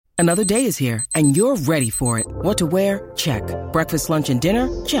Another day is here, and you're ready for it. What to wear? Check. Breakfast, lunch, and dinner?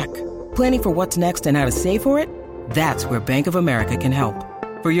 Check. Planning for what's next and how to save for it? That's where Bank of America can help.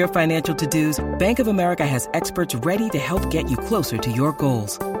 For your financial to-dos, Bank of America has experts ready to help get you closer to your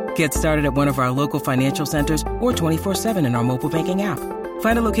goals. Get started at one of our local financial centers or 24/7 in our mobile banking app.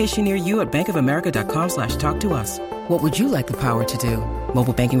 Find a location near you at bankofamerica.com/talktous. What would you like the power to do?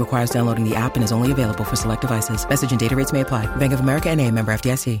 Mobile banking requires downloading the app and is only available for select devices. Message and data rates may apply. Bank of America N.A., member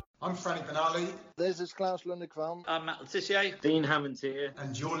FDIC. I'm Franny Benali. This is Klaus Lundekvam. I'm Matt Letitia. Dean Hammond here.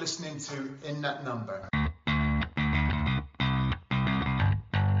 And you're listening to In That Number.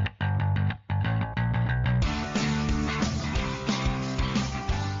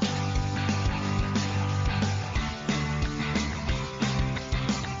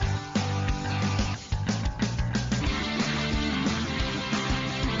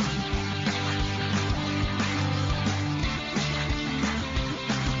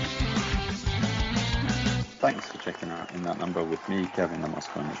 Thanks for checking out In That Number with me, Kevin, the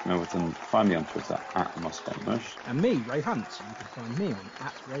Moscow Mush Milverton. Find me on Twitter at Moscow Mush. And me, Ray Hunt. You can find me on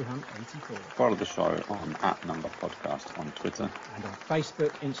at RayHunt84. Follow the show on at Number Podcast on Twitter. And on Facebook,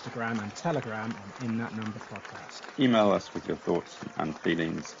 Instagram and Telegram on In That Number Podcast. Email us with your thoughts and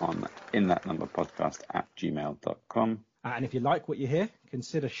feelings on inthatnumberpodcast at gmail.com. And if you like what you hear,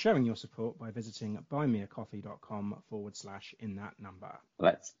 consider showing your support by visiting buymeacoffee.com/In That Number.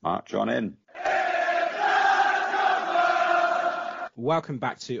 Let's march on in. Welcome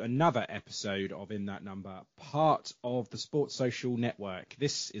back to another episode of In That Number, part of the Sports Social Network.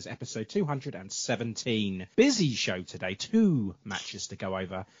 This is episode 217. Busy show today, 2 matches to go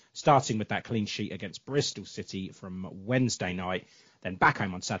over, starting with that clean sheet against Bristol City from Wednesday night, then back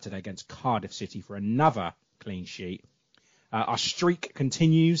home on Saturday against Cardiff City for another clean sheet. Our streak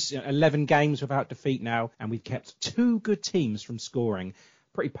continues, 11 games without defeat now, and we've kept 2 good teams from scoring.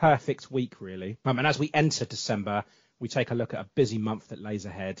 Pretty perfect week, really. And as we enter December, we take a look at a busy month that lays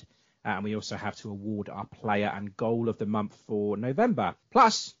ahead, and we also have to award our player and goal of the month for November.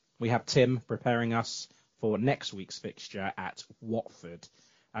 Plus, we have Tim preparing us for next week's fixture at Watford.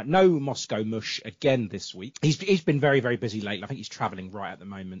 No Moscow Mush again this week. He's been very, very busy lately. I think he's travelling right at the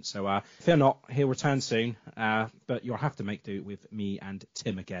moment. So fear not, he'll return soon. But you'll have to make do with me and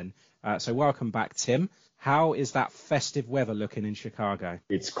Tim again. So welcome back, Tim. How is that festive weather looking in Chicago?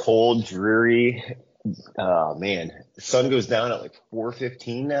 It's cold, dreary. Oh man, the sun goes down at like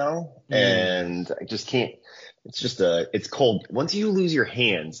 4:15 now, and I just can't. It's cold. Once you lose your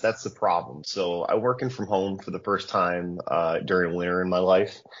hands, that's the problem. So I'm working from home for the first time during winter in my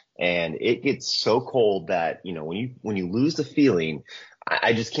life, and it gets so cold that when you lose the feeling,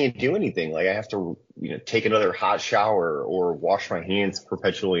 I just can't do anything. Like I have to take another hot shower or wash my hands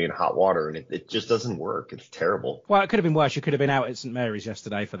perpetually in hot water, and it just doesn't work. It's terrible. Well, it could have been worse. You could have been out at St Mary's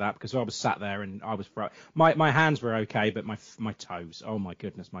yesterday for that, because I was sat there and I was my hands were okay, but my toes, oh my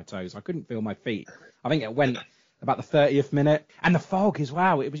goodness, my toes, I couldn't feel my feet. I think it went about the 30th minute, and the fog as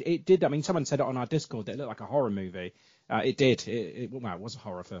well. It did. I mean, someone said it on our Discord that it looked like a horror movie. It did. It was a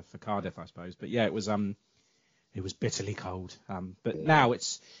horror for Cardiff, I suppose. But yeah, it was bitterly cold. But now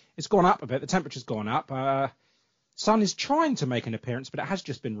it's gone up a bit. The temperature's gone up. Sun is trying to make an appearance, but it has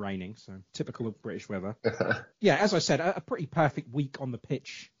just been raining, so typical of British weather. Yeah, as I said, a pretty perfect week on the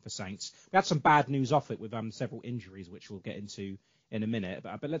pitch for Saints. We had some bad news off it with several injuries, which we'll get into in a minute.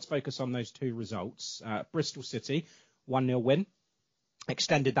 But let's focus on those 2 results. Bristol City, 1-0 win,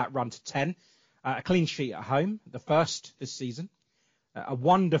 extended that run to 10. A clean sheet at home, the first this season. A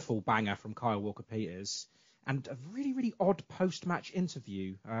wonderful banger from Kyle Walker-Peters. And a really, really odd post-match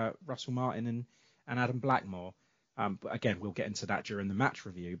interview, Russell Martin and Adam Blackmore. But again, we'll get into that during the match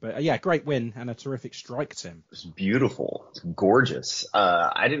review. But yeah, great win and a terrific strike, Tim. It's beautiful. It's gorgeous.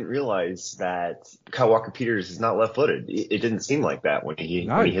 I didn't realize that Kyle Walker-Peters is not left-footed. It didn't seem like that when he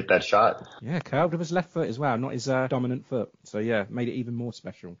hit that shot. Yeah, curved with his left foot as well, not his dominant foot. So yeah, made it even more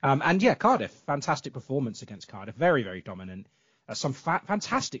special. And yeah, Cardiff, fantastic performance against Cardiff. Very, very dominant. Some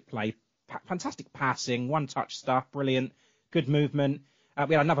fantastic play. Fantastic passing, one-touch stuff, brilliant, good movement.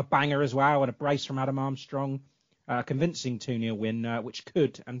 We had another banger as well and a brace from Adam Armstrong. Convincing 2-0 win, which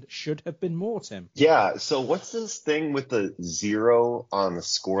could and should have been more, Tim. Yeah, so what's this thing with the 0 on the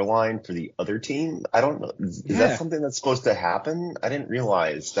scoreline for the other team? I don't know. Is that something that's supposed to happen? I didn't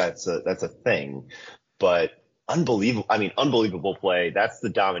realize that's a thing. But unbelievable play. That's the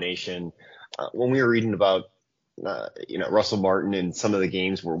domination. When we were reading about Russell Martin in some of the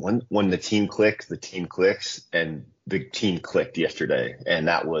games where when the team clicks, and the team clicked yesterday, and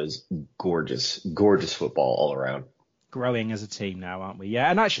that was gorgeous football all around. Growing as a team now, aren't we? Yeah,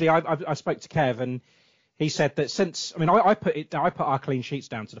 and actually I spoke to Kev, and He said that since, I mean, I put our clean sheets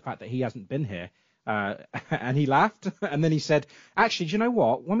down to the fact that he hasn't been here, and he laughed, and then he said, actually, do you know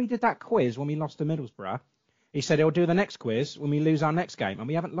what? When we did that quiz when we lost to Middlesbrough, he said he'll do the next quiz when we lose our next game, and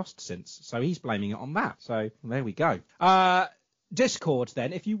we haven't lost since. So he's blaming it on that. So there we go. Discord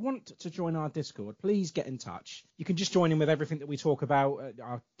then. If you want to join our Discord, please get in touch. You can just join in with everything that we talk about,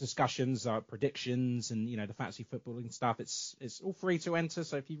 our discussions, our predictions, and the fantasy footballing stuff. It's all free to enter.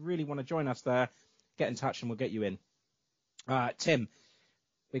 So if you really want to join us there, get in touch and we'll get you in. Tim,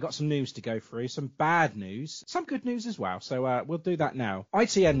 we got some news to go through, some bad news, some good news as well. So we'll do that now.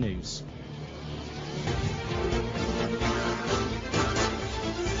 ITN news.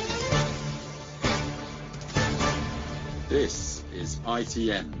 This is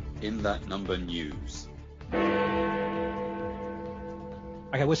ITN in that number news.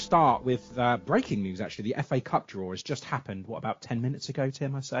 Okay, we'll start with breaking news, actually. The FA Cup draw has just happened, about 10 minutes ago,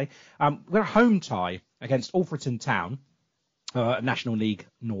 Tim, I say. We're a home tie against Alfreton Town, National League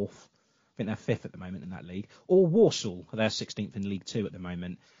North. I think they're 5th at the moment in that league. Or Walsall, they're 16th in League 2 at the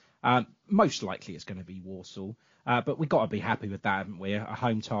moment. Most likely it's going to be Walsall. But we've got to be happy with that, haven't we? A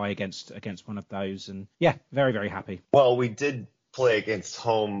home tie against one of those. And, yeah, very, very happy. Well, we did play against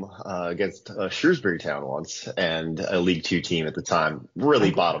Shrewsbury Town once, and a League 2 team at the time,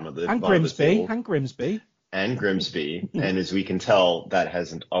 really bottom of the and bottom Grimsby, of the table. and Grimsby. And as we can tell, that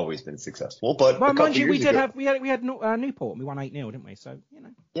hasn't always been successful. But well, mind you, we had Newport, and we won 8-0, didn't we? So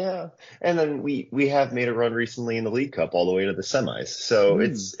Yeah, and then we have made a run recently in the League Cup all the way to the semis. So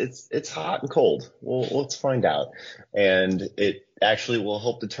it's hot and cold. Well, let's find out. And it actually will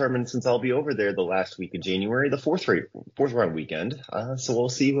help determine, since I'll be over there the last week of January, the fourth round weekend. So we'll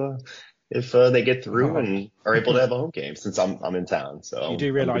see if they get through and are able to have a home game, since I'm in town. So you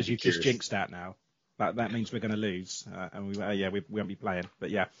do realise you've just jinxed that now. That means we're going to lose, and we won't be playing.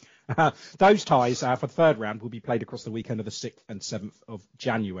 But yeah, those ties for the third round will be played across the weekend of the 6th and 7th of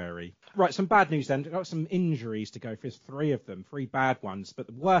January. Right, some bad news then. We've got some injuries to go through. There's 3 of them, 3 bad ones. But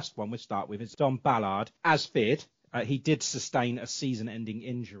the worst one we'll start with is Don Ballard. As feared, he did sustain a season-ending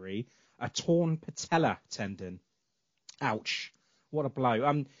injury, a torn patella tendon. Ouch. What a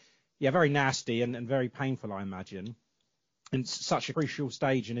blow. Very nasty and very painful, I imagine. And such a crucial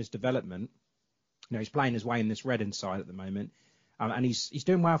stage in his development. He's playing his way in this Reading side at the moment. And he's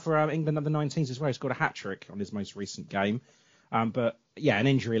doing well for England under 19s as well. He scored a hat-trick on his most recent game. But, yeah, an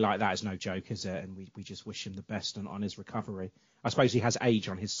injury like that is no joke, is it? And we just wish him the best on his recovery. I suppose he has age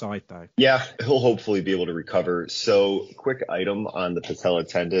on his side, though. Yeah, he'll hopefully be able to recover. So, quick item on the patella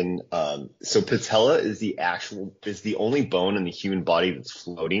tendon. So patella is the only bone in the human body that's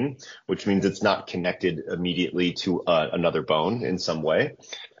floating, which means it's not connected immediately to another bone in some way.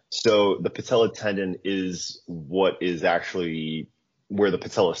 So the patella tendon is what is actually where the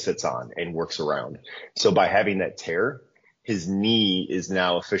patella sits on and works around. So by having that tear, his knee is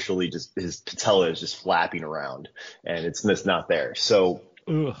now officially his patella is just flapping around, and it's not there. So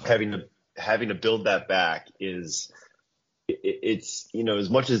having to build that back it's as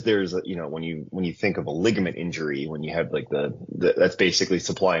much as there's when you think of a ligament injury, when you have like that's basically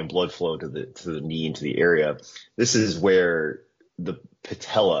supplying blood flow to the knee into the area. This is where the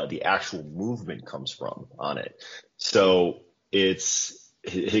patella, the actual movement, comes from on it. So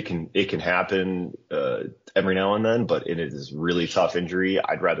it can happen every now and then, but it is really tough injury.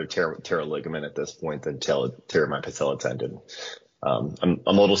 I'd rather tear a ligament at this point than tear my patella tendon. I'm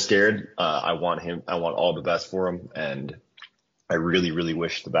a little scared. I want all the best for him, and I really, really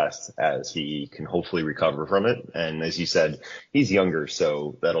wish the best as he can hopefully recover from it. And as you said, he's younger,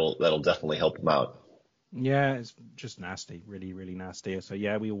 so that'll definitely help him out. Yeah, it's just nasty, really, really nasty. So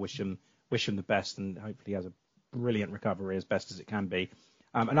yeah, we all wish him the best, and hopefully he has a brilliant recovery as best as it can be.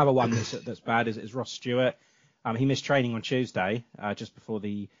 Another one that's bad is Ross Stewart. He missed training on Tuesday, just before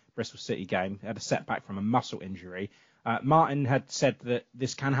the Bristol City game. He had a setback from a muscle injury. Martin had said that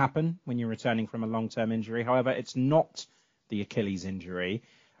this can happen when you're returning from a long-term injury. However, it's not the Achilles injury.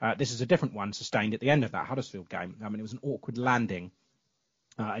 This is a different one sustained at the end of that Huddersfield game. It was an awkward landing.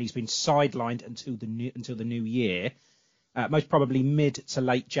 And he's been sidelined until the new year, most probably mid to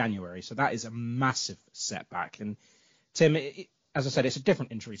late January. So that is a massive setback. And Tim, as I said, it's a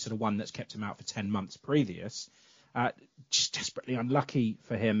different injury to the one that's kept him out for 10 months previous. Just desperately unlucky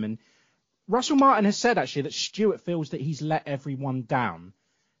for him. And Russell Martin has said actually that Stewart feels that he's let everyone down.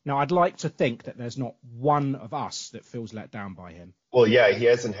 Now, I'd like to think that there's not one of us that feels let down by him. Well, yeah, he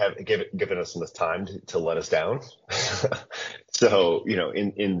hasn't given us enough time to let us down. So,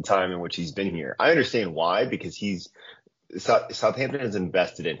 in the time in which he's been here, I understand why, because he's Southampton has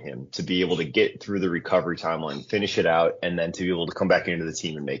invested in him to be able to get through the recovery timeline, finish it out, and then to be able to come back into the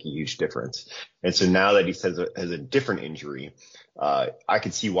team and make a huge difference. And so now that he has a different injury, I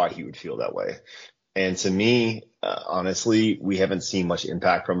could see why he would feel that way. And to me, honestly, we haven't seen much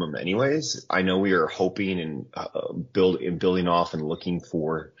impact from him anyways. I know we are hoping and building off and looking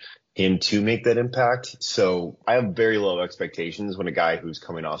for him to make that impact. So I have very low expectations when a guy who's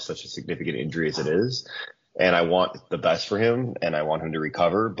coming off such a significant injury as it is. And I want the best for him and I want him to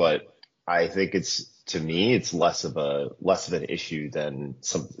recover. But I think to me, it's less of an issue than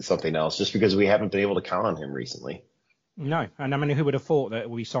something else, just because we haven't been able to count on him recently. No. And I mean, who would have thought that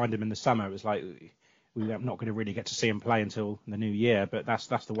we signed him in the summer? It was like, we're not going to really get to see him play until the new year, but that's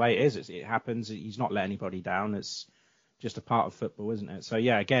the way it is. It happens. He's not let anybody down. It's just a part of football, isn't it? So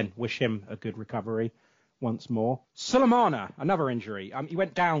yeah, again, wish him a good recovery once more. Sulemana, another injury. He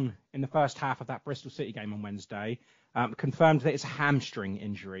went down in the first half of that Bristol City game on Wednesday. Confirmed that it's a hamstring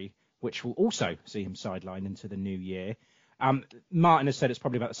injury, which will also see him sidelined into the new year. Martin has said it's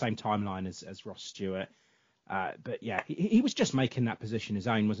probably about the same timeline as Ross Stewart. But yeah, he was just making that position his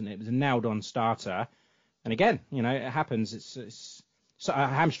own, wasn't it? It was a nailed-on starter. And again, it happens.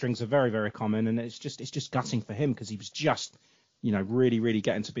 Hamstrings are very, very common, and it's just gutting for him because he was just, really, really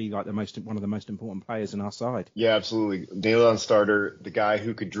getting to be like one of the most important players in our side. Yeah, absolutely. Nailed-on starter, the guy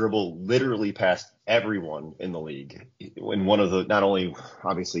who could dribble literally past everyone in the league. In one of the, not only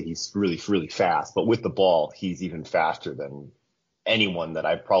obviously he's really, really fast, but with the ball, he's even faster than anyone that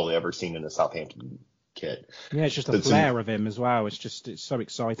I've probably ever seen in a Southampton kit. Yeah, it's just the flair of him as well. It's so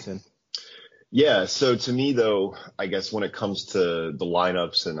exciting. Yeah. So to me, though, I guess when it comes to the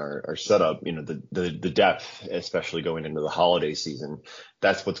lineups and our setup, the depth, especially going into the holiday season,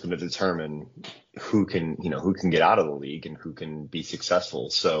 that's what's going to determine who can get out of the league and who can be successful.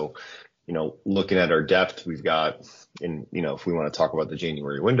 So, looking at our depth, we've got, if we want to talk about the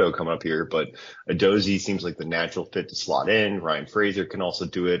January window coming up here, but Edozie seems like the natural fit to slot in. Ryan Fraser can also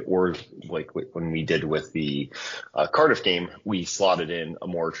do it. Or like when we did with the Cardiff game, we slotted in a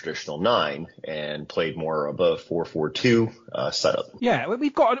more traditional 9 and played more of a 4-4-2 setup. Yeah,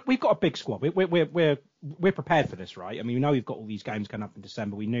 we've got a big squad. We're prepared for this, right? I mean, we know we've got all these games coming up in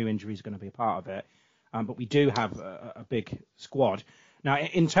December. We knew injuries are going to be a part of it, but we do have a big squad. Now,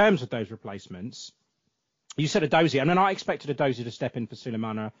 in terms of those replacements, you said Edozie, and then I expected Edozie to step in for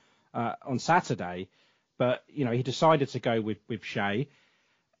Sulemana on Saturday, but he decided to go with Shea.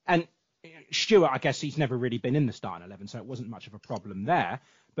 And Stewart, I guess he's never really been in the starting 11, so it wasn't much of a problem there.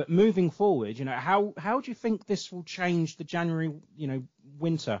 But moving forward, how do you think this will change the January,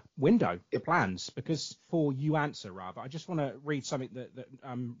 winter window, the plans? Because before you answer, rather, I just want to read something that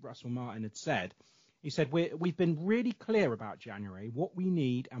Russell Martin had said. He said, we've been really clear about January, what we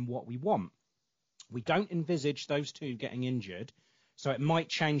need and what we want. We don't envisage those two getting injured, so it might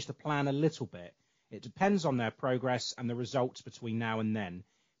change the plan a little bit. It depends on their progress and the results between now and then.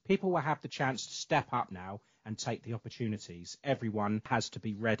 People will have the chance to step up now and take the opportunities. Everyone has to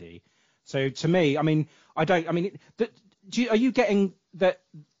be ready. So to me, are you getting that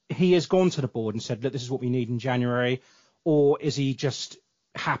he has gone to the board and said, look, this is what we need in January, or is he just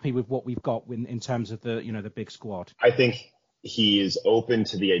happy with what we've got in terms of the big squad? I think he is open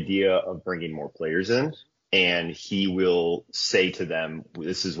to the idea of bringing more players in, and he will say to them,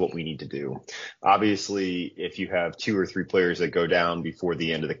 this is what we need to do. Obviously, if you have 2 or 3 players that go down before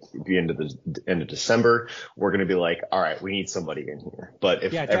the end of December, we're going to be like, all right, we need somebody in here. But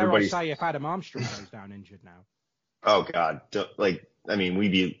if if Adam Armstrong goes down injured now. Oh God.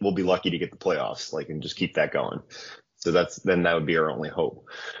 We'll be lucky to get the playoffs, and just keep that going. So that would be our only hope.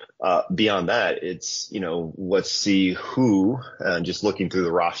 Beyond that, it's, let's see who, just looking through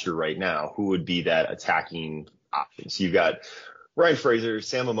the roster right now, who would be that attacking option. So you've got Ryan Fraser,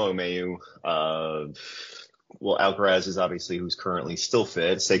 Sam Amomeyu, Alcaraz is obviously who's currently still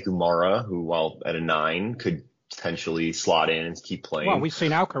fit. Sekou Mara, who while at a 9 could potentially slot in and keep playing. Well, we've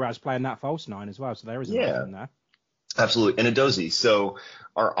seen Alcaraz playing that false 9 as well, so there is an option there. Absolutely. And Edozie. So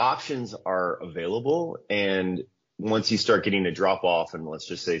our options are available, and once you start getting a drop off, and let's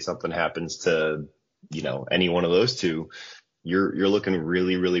just say something happens to, any one of those two, you're looking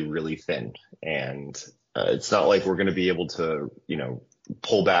really, really, really thin. And it's not like we're going to be able to,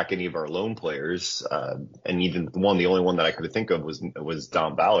 pull back any of our lone players. And even the only one that I could think of was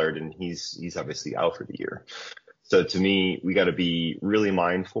Dom Ballard, and he's obviously out for the year. So to me, we got to be really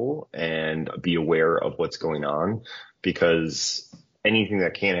mindful and be aware of what's going on, because anything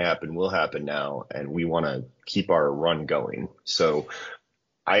that can happen will happen now, and we want to keep our run going. So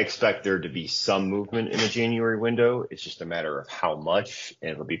I expect there to be some movement in the January window. It's just a matter of how much,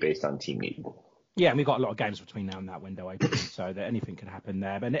 and it'll be based on team need. Yeah, and we've got a lot of games between now and that window opening, so that anything can happen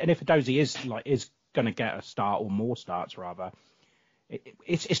there. And if Dozy is going to get a start or more starts rather,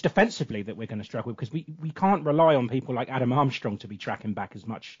 it's defensively that we're going to struggle because we can't rely on people like Adam Armstrong to be tracking back as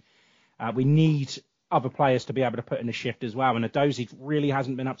much. We need other players to be able to put in a shift as well, and Dozy really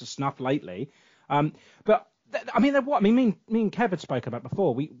hasn't been up to snuff lately. But me and Kev had spoke about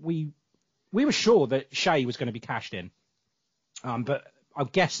before. We were sure that Shea was going to be cashed in, but I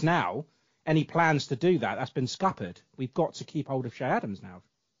guess now any plans to do that's been scuppered. We've got to keep hold of Shea Adams now.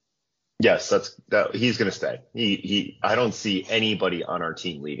 Yes, he's going to stay. I don't see anybody on our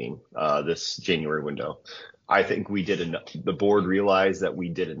team leaving this January window. I think we did enough. The board realized that we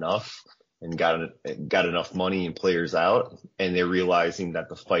did enough and got enough money and players out, and they're realizing that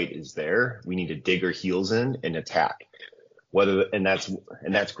the fight is there. We need to dig our heels in and attack.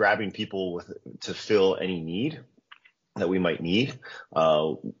 That's grabbing people to fill any need that we might need.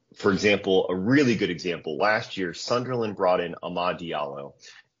 For example, a really good example, last year, Sunderland brought in Amad Diallo,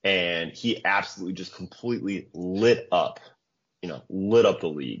 and he absolutely just completely lit up the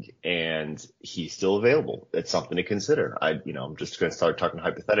league, and he's still available. It's something to consider. I'm just going to start talking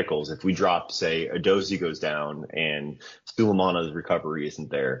hypotheticals. If we drop, say, Adozi goes down and Suleimana's recovery isn't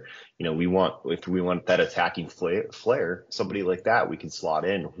there, if we want that attacking flair, somebody like that we can slot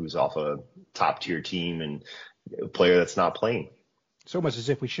in who's off a top tier team and a player that's not playing. It's almost as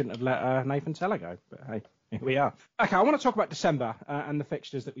if we shouldn't have let Nathan Teller go, but hey, here we are. Okay, I want to talk about December and the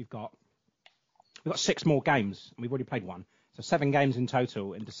fixtures that we've got. We've got 6 more games, and we've already played one. So 7 games in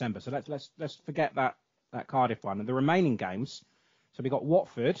total in December. So let's forget that Cardiff one. And the remaining games, so we've got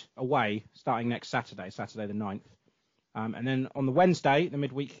Watford away starting next Saturday the 9th. And then on the Wednesday, the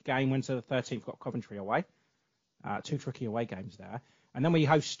midweek game, Wednesday the 13th, we've got Coventry away. 2 tricky away games there. And then we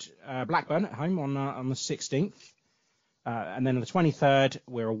host Blackburn at home on the 16th. And then on the 23rd,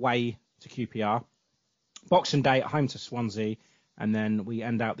 we're away to QPR. Boxing Day at home to Swansea. And then we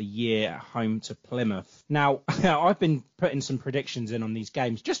end out the year at home to Plymouth. Now, I've been putting some predictions in on these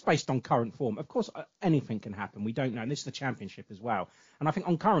games just based on current form. Of course, anything can happen. We don't know. And this is the Championship as well. And I think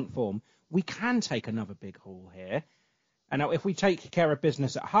on current form, we can take another big haul here. And now if we take care of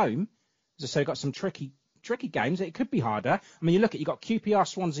business at home, as I say, we've got some tricky games. It could be harder. I mean, you've got QPR,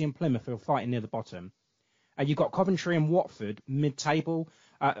 Swansea and Plymouth who are fighting near the bottom. And you've got Coventry and Watford mid-table.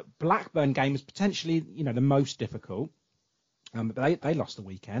 Blackburn game is potentially, the most difficult. But they lost the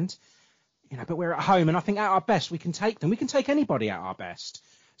weekend, but we're at home, and I think at our best we can take them. We can take anybody at our best.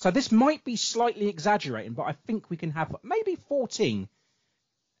 So this might be slightly exaggerating, but I think we can have maybe 14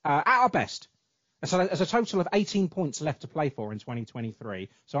 at our best. So there's a total of 18 points left to play for in 2023.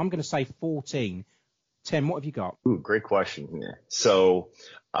 So I'm going to say 14. Tim, what have you got? Ooh, great question here. So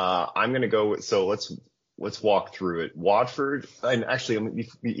I'm going to go with, so let's walk through it. Watford, and actually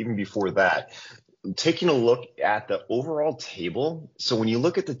even before that, taking a look at the overall table. So when you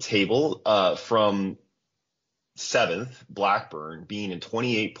look at the table from 7th, Blackburn being in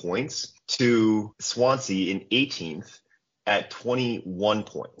 28 points to Swansea in 18th at 21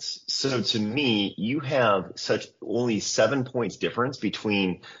 points. So to me, you have only 7 points difference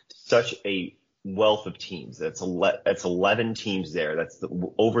between such a wealth of teams. That's 11 teams there. That's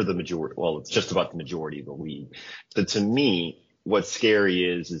over the majority. Well, it's just about the majority of the league. So to me, what's scary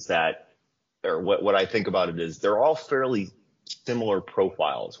is that, or what I think about it is they're all fairly similar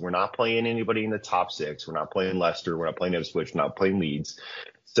profiles. We're not playing anybody in the top 6. We're not playing Leicester. We're not playing Ipswich. We're not playing Leeds.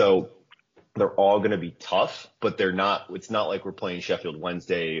 So they're all going to be tough, but they're not. It's not like we're playing Sheffield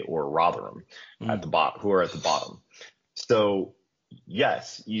Wednesday or Rotherham at the bottom, who are at the bottom. So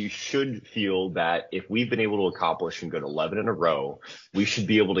yes, you should feel that if we've been able to accomplish and go to 11 in a row, we should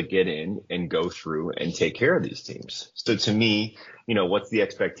be able to get in and go through and take care of these teams. So to me, what's the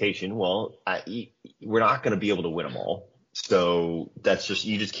expectation? Well, we're not going to be able to win them all. So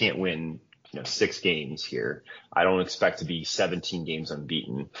you just can't win, 6 games here. I don't expect to be 17 games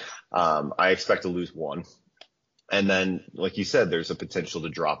unbeaten. I expect to lose 1. And then, like you said, there's a potential to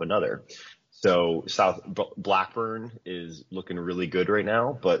drop another. So Blackburn is looking really good right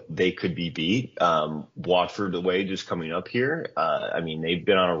now, but they could be beat. Watford away just coming up here. They've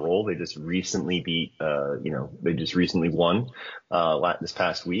been on a roll. They just recently they just recently won this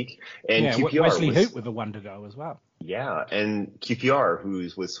past week. And QPR Wesley Hoot with a wonder goal as well. Yeah, and QPR,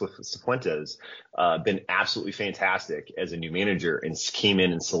 who's with Cifuentes, been absolutely fantastic as a new manager and came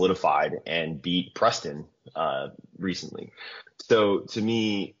in and solidified and beat Preston recently. So to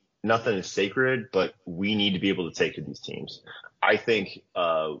me, nothing is sacred, but we need to be able to take to these teams. I think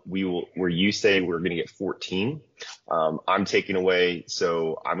we will. Where you say we're going to get 14, I'm taking away.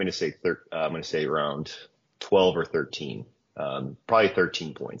 So I'm going to say I'm going to say around 12 or 13, probably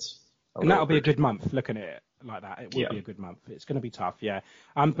 13 points. And that'll be a good month, looking at it like that. It will be a good month. It's going to be tough, yeah.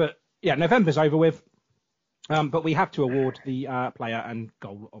 But, yeah, November's over with. But we have to award the player and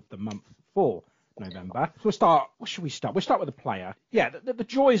goal of the month for November. So what should we start? We'll start with the player. Yeah, the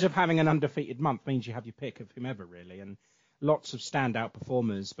joys of having an undefeated month means you have your pick of whomever, really, and lots of standout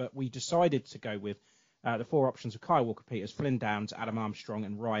performers. But we decided to go with the four options of Kyle Walker-Peters, Flynn Downs, Adam Armstrong,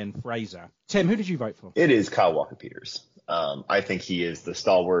 and Ryan Fraser. Tim, who did you vote for? It is Kyle Walker-Peters. I think he is the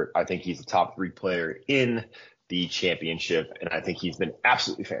stalwart. I think he's a top 3 player in the championship, and I think he's been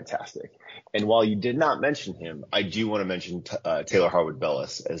absolutely fantastic. And while you did not mention him, I do want to mention Taylor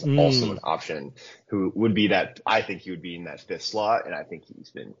Harwood-Bellis as also an option who would be that. I think he would be in that 5th slot, and I think he's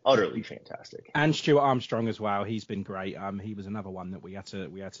been utterly fantastic. And Stuart Armstrong as well. He's been great. He was another one that we had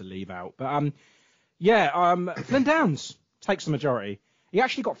to leave out. But Flynn Downs takes the majority. He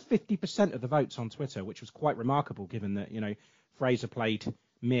actually got 50% of the votes on Twitter, which was quite remarkable given that, Fraser played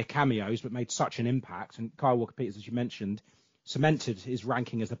mere cameos but made such an impact. And Kyle Walker-Peters, as you mentioned, cemented his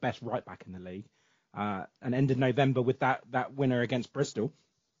ranking as the best right back in the league and ended November with that winner against Bristol.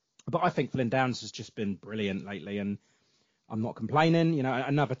 But I think Flynn Downs has just been brilliant lately, and I'm not complaining.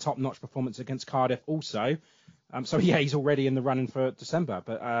 Another top-notch performance against Cardiff also. He's already in the running for December.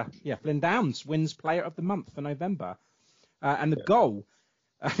 But, Flynn Downs wins Player of the Month for November. And the goal,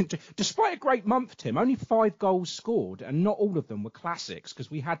 despite a great month, Tim, only 5 goals scored, and not all of them were classics, because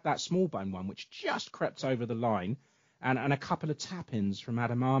we had that Smallbone one, which just crept over the line, and a couple of tap-ins from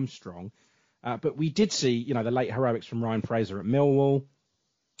Adam Armstrong. But we did see, the late heroics from Ryan Fraser at Millwall,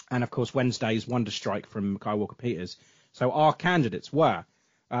 and, of course, Wednesday's wonder strike from Kyle Walker-Peters. So our candidates were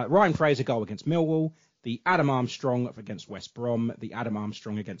Ryan Fraser goal against Millwall, the Adam Armstrong against West Brom, the Adam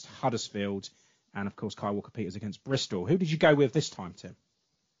Armstrong against Huddersfield, and, of course, Kyle Walker-Peters against Bristol. Who did you go with this time, Tim?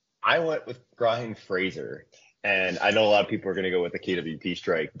 I went with Ryan Fraser, and I know a lot of people are going to go with the KWP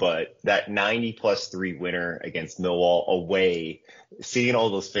strike, but that 90+3 winner against Millwall away, seeing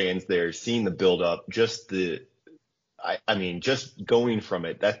all those fans there, seeing the build-up, just going from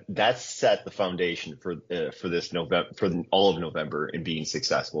it, that set the foundation for this November, for all of November, and being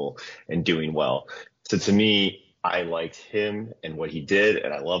successful and doing well. So to me, I liked him and what he did,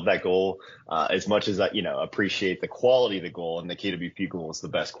 and I love that goal as much as I, appreciate the quality of the goal, and the KWP goal is the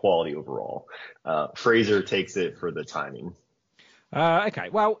best quality overall. Fraser takes it for the timing. Okay,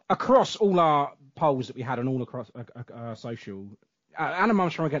 well, across all our polls that we had and all across social, Adam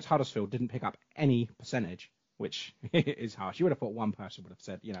Armstrong against Huddersfield didn't pick up any percentage, which is harsh. You would have thought one person would have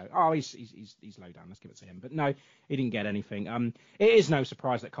said, he's low down, let's give it to him. But no, he didn't get anything. It is no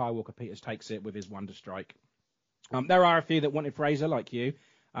surprise that Kyle Walker-Peters takes it with his wonder strike. There are a few that wanted Fraser, like you.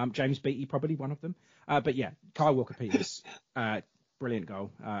 James Beattie, probably one of them. But yeah, Kyle Walker-Peters, brilliant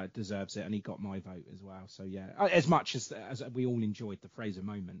goal, deserves it, and he got my vote as well. So yeah, as much as we all enjoyed the Fraser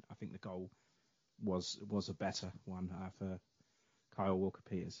moment, I think the goal was a better one for Kyle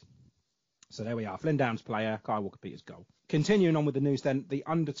Walker-Peters. So there we are, Flynn Downs player, Kyle Walker-Peters goal. Continuing on with the news then, the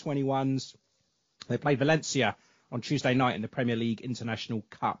under-21s, they played Valencia on Tuesday night in the Premier League International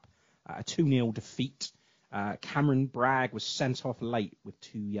Cup, a 2-0 defeat. Cameron Bragg was sent off late with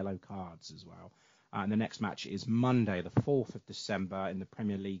 2 yellow cards as well. And the next match is Monday, the 4th of December in the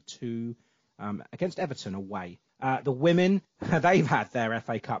Premier League 2 against Everton away. The women, they've had their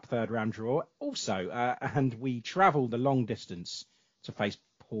FA Cup third-round draw also, and we travel the long distance to face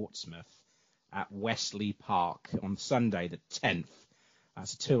Portsmouth at Wesley Park on Sunday, the 10th.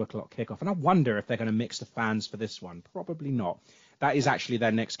 It's a 2 o'clock kickoff, and I wonder if they're going to mix the fans for this one. Probably not. That is actually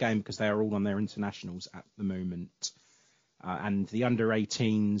their next game because they are all on their internationals at the moment. And the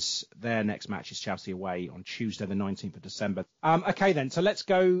under-18s, their next match is Chelsea away on Tuesday, the 19th of December. Okay, then, so let's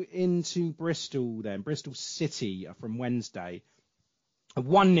go into Bristol then. Bristol City from Wednesday.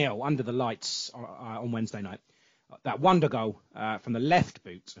 1-0 under the lights on Wednesday night. That wonder goal from the left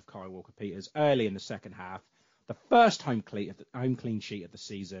boot of Kyle Walker-Peters early in the second half. The first home clean sheet of the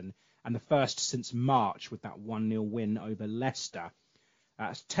season, and the first since March with that 1-0 win over Leicester.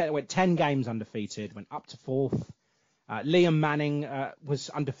 Went 10 games undefeated, went up to 4th. Liam Manning was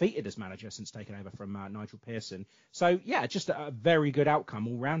undefeated as manager since taking over from Nigel Pearson. So, yeah, just a very good outcome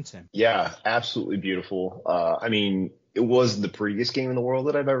all round, Tim. Yeah, absolutely beautiful. It was the prettiest game in the world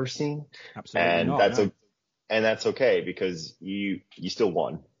that I've ever seen. Absolutely and not. And that's okay because you still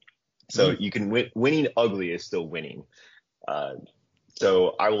won. So you can win. Winning ugly is still winning.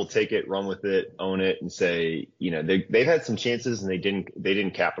 So I will take it, run with it, own it, and say, they've had some chances and they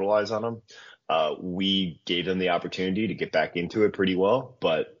didn't capitalize on them. We gave them the opportunity to get back into it pretty well,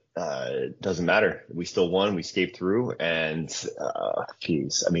 but doesn't matter. We still won. We escaped through, and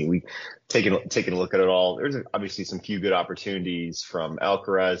geez, I mean, we taking a look at it all. There's obviously some few good opportunities from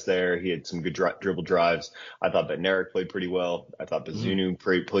Alcaraz there. He had some good dribble drives. I thought Bednarik played pretty well. I thought Bazunu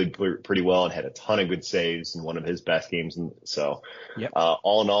played pretty well and had a ton of good saves in one of his best games. And so,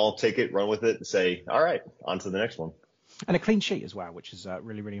 all in all, take it, run with it, and say, all right, on to the next one. And a clean sheet as well, which is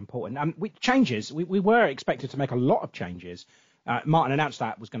really, really important. We were expected to make a lot of changes. Martin announced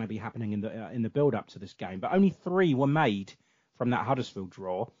that was going to be happening in the build-up to this game, but only 3 were made from that Huddersfield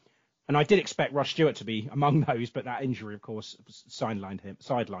draw. And I did expect Ross Stewart to be among those, but that injury, of course,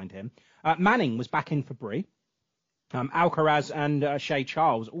 sidelined him. Manning was back in for Brie. Alcaraz and Shea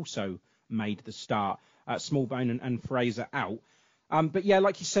Charles also made the start. Smallbone and Fraser out. But yeah,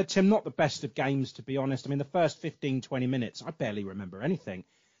 like you said, Tim, not the best of games, to be honest. I mean, the first 15, 20 minutes, I barely remember anything.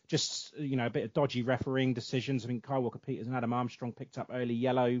 Just, a bit of dodgy refereeing decisions. I mean, Kyle Walker-Peters and Adam Armstrong picked up early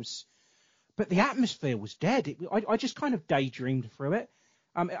yellows. But the atmosphere was dead. I just kind of daydreamed through it.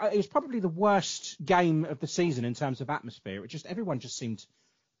 It was probably the worst game of the season in terms of atmosphere. Everyone just seemed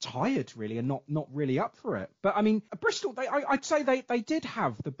tired, really, and not really up for it. But, I mean, Bristol, I'd say they did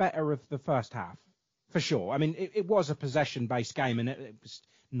have the better of the first half, for sure. I mean, it was a possession-based game, and it was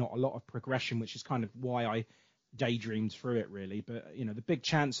not a lot of progression, which is kind of why I daydreamed through it, really. But the big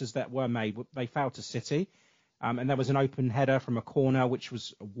chances that were made, they fell to City, and there was an open header from a corner, which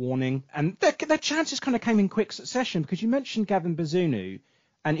was a warning. And their chances kind of came in quick succession, because you mentioned Gavin Bazunu,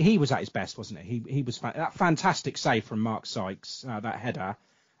 and he was at his best, wasn't he? He was that fantastic save from Mark Sykes, that header,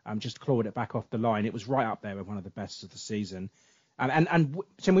 just clawed it back off the line. It was right up there with one of the best of the season.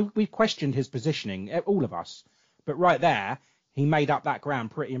 So we questioned his positioning, all of us, but right there he made up that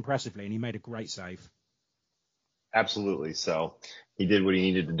ground pretty impressively, and he made a great save. Absolutely. So he did what he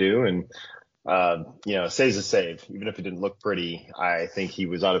needed to do, and save's a save. Even if it didn't look pretty, I think he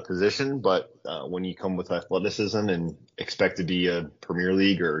was out of position. But when you come with athleticism and expect to be a Premier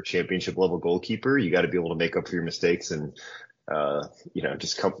League or championship level goalkeeper, you got to be able to make up for your mistakes and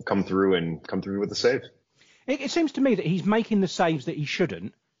just come through with a save. It seems to me that he's making the saves that he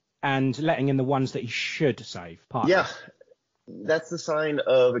shouldn't and letting in the ones that he should save. Partly. That's the sign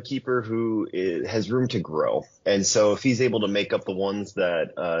of a keeper who has room to grow. And so if he's able to make up the ones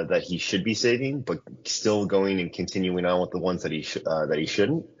that he should be saving, but still going and continuing on with the ones that he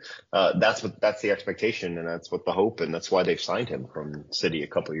shouldn't, that's the expectation, and that's what the hope, and that's why they've signed him from City a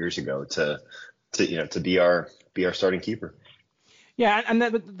couple of years ago to be our starting keeper. Yeah, and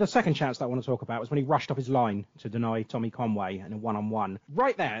the second chance that I want to talk about was when he rushed off his line to deny Tommy Conway in a one-on-one.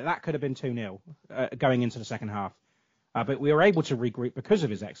 Right there, that could have been 2-0 going into the second half. But we were able to regroup because of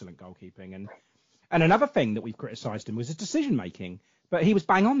his excellent goalkeeping. And another thing that we've criticised him was his decision-making. But he was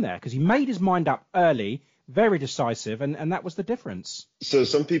bang on there because he made his mind up early, very decisive, and that was the difference. So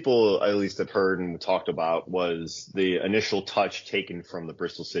some people, at least have heard and talked about, was the initial touch taken from the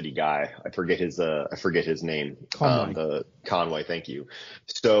Bristol City guy. I forget his name. Conway. Conway, thank you.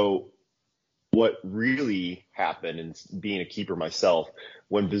 So what really happened, and being a keeper myself,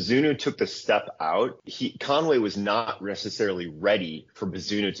 when Bazunu took the step out, Conway was not necessarily ready for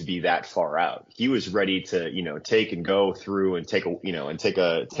Bazunu to be that far out. He was ready to, take and go through and take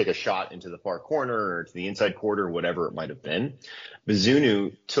a shot into the far corner or to the inside quarter, or whatever it might have been.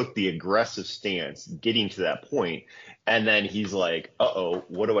 Bazunu took the aggressive stance getting to that point, and then he's like, uh-oh,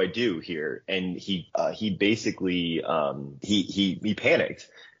 what do I do here? And he basically he panicked,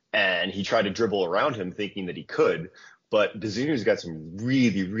 and he tried to dribble around him thinking that he could. But Bazunu's got some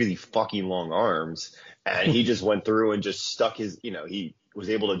really, really fucking long arms, and he just went through and just stuck his, he was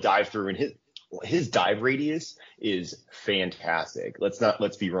able to dive through, and his dive radius is fantastic. Let's give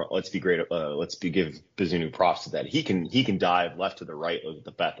Bazunu props to that. He can dive left to the right with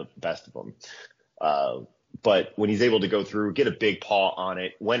the best of them. But when he's able to go through, get a big paw on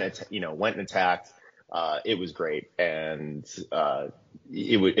it, went and attacked, it was great, and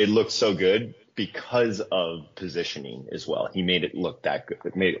it looked so good because of positioning as well. He made it look that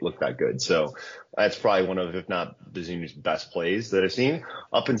good. So that's probably one of, if not Bazunu's best plays that I've seen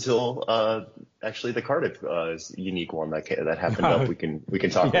up until actually the Cardiff unique one that happened up. We can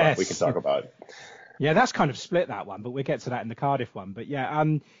talk about. We can talk about. Yeah, that's kind of split, that one, but we'll get to that in the Cardiff one. But yeah,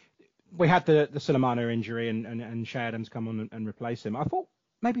 we had the Sulemana injury and Shea Adams come on and replace him. I thought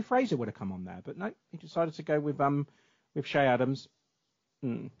maybe Fraser would have come on there, but no, he decided to go with Shea Adams.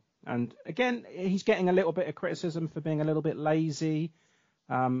 And again, he's getting a little bit of criticism for being a little bit lazy.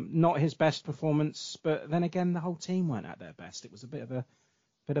 Not his best performance, but then again, the whole team weren't at their best. It was a bit of a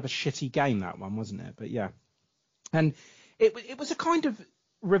shitty game, that one, wasn't it? But yeah, and it was a kind of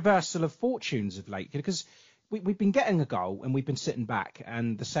reversal of fortunes of late, because we've been getting a goal and we've been sitting back,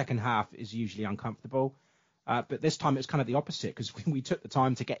 and the second half is usually uncomfortable. But this time it was kind of the opposite, because we took the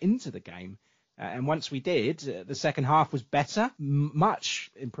time to get into the game. And once we did, the second half was better,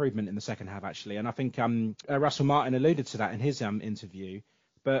 much improvement in the second half, actually. And I think Russell Martin alluded to that in his interview.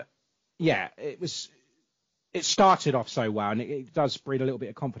 But yeah, it started off so well, and it does breed a little bit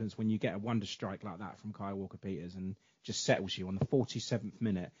of confidence when you get a wonder strike like that from Kyle Walker-Peters and just settles you on the 47th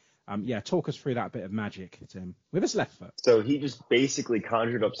minute. Talk us through that bit of magic, Tim, with his left foot. So he just basically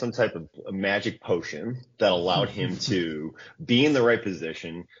conjured up some type of a magic potion that allowed him to be in the right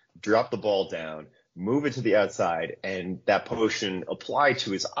position, drop the ball down, move it to the outside, and that potion applied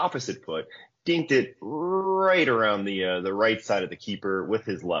to his opposite foot, dinked it right around the right side of the keeper with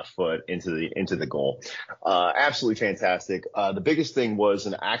his left foot into the goal. Absolutely fantastic. The biggest thing was,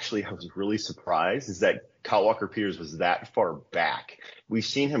 and actually I was really surprised, is that Kyle Walker-Peters was that far back. We've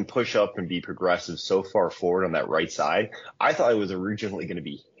seen him push up and be progressive so far forward on that right side. I thought it was originally going to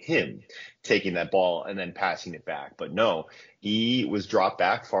be him taking that ball and then passing it back, but no, he was dropped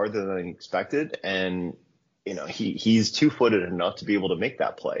back farther than expected, and he's two-footed enough to be able to make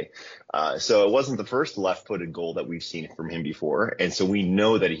that play. So it wasn't the first left-footed goal that we've seen from him before, and so we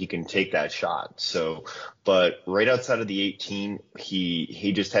know that he can take that shot. But right outside of the 18,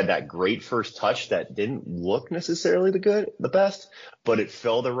 he just had that great first touch that didn't look necessarily the best, but it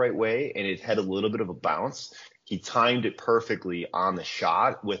fell the right way and it had a little bit of a bounce. He timed it perfectly on the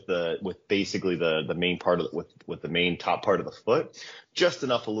shot with basically the main part with the main top part of the foot, just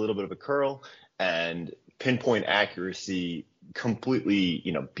enough a little bit of a curl and pinpoint accuracy, completely,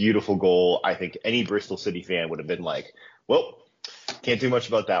 beautiful goal. I think any Bristol City fan would have been like, well, can't do much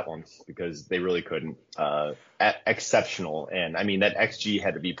about that one, because they really couldn't. Exceptional. And I mean, that XG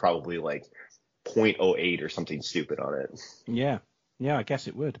had to be probably like 0.08 or something stupid on it. Yeah, I guess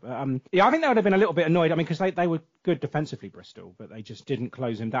it would. But, I think they would have been a little bit annoyed. I mean, because they were good defensively, Bristol, but they just didn't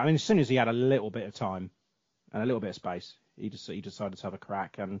close him down. I mean, as soon as he had a little bit of time and a little bit of space, he decided to have a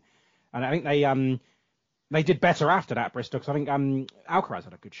crack. And I think they did better after that, Bristol, because I think Alcaraz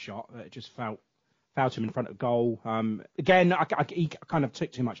had a good shot. It just fouled him in front of goal. Again, he kind of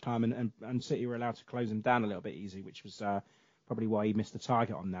took too much time, and City were allowed to close him down a little bit easy, which was probably why he missed the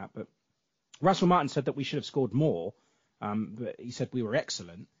target on that. But Russell Martin said that we should have scored more, but he said we were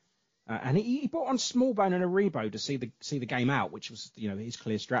excellent. And he brought on Smallbone and Aribo to see the game out, which was his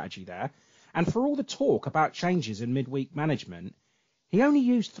clear strategy there. And for all the talk about changes in midweek management, he only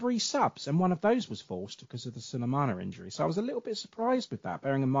used 3 subs, and one of those was forced because of the Sulemana injury. So I was a little bit surprised with that,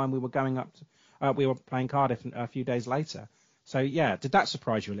 bearing in mind we were playing Cardiff a few days later. So yeah, did that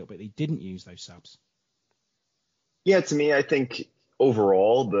surprise you a little bit that he didn't use those subs? Yeah, to me, I think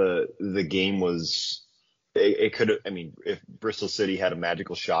overall the game was. It could have. I mean, if Bristol City had a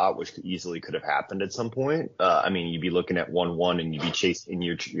magical shot, which easily could have happened at some point, you'd be looking at 1-1 and you'd be chasing.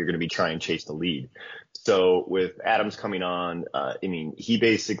 You're going to be trying to chase the lead. So with Adams coming on, he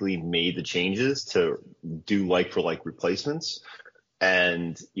basically made the changes to do like for like replacements,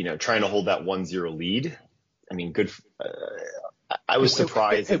 and trying to hold that 1-0 lead. I mean, good. I was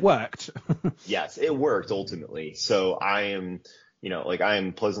surprised. It worked. Yes, it worked ultimately. So I am. I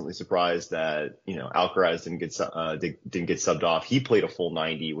am pleasantly surprised that, Alcaraz didn't get subbed off. He played a full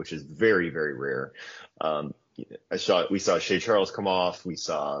 90, which is very, very rare. We saw Shea Charles come off. We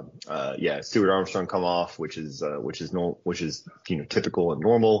saw, Stuart Armstrong come off, which is typical and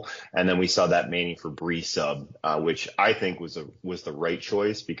normal. And then we saw that Manning for Bree sub, which I think was the right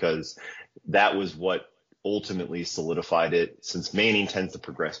choice, because that was what ultimately solidified it. Since Manning tends to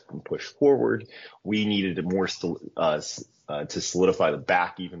progress and push forward, we needed to solidify the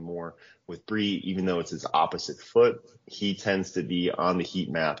back even more. With Bree, even though it's his opposite foot, he tends to be on the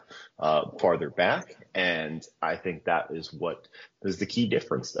heat map farther back, and I think that is what is the key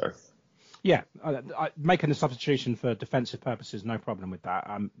difference there. Yeah, making the substitution for defensive purposes, no problem with that.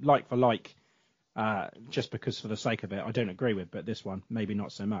 Like for like, just because for the sake of it, I don't agree with, but this one, maybe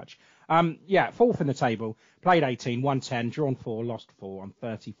not so much. Fourth in the table, played 18, won 10, drawn 4, lost 4 on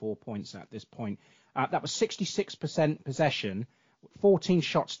 34 points at this point. That was 66% possession, 14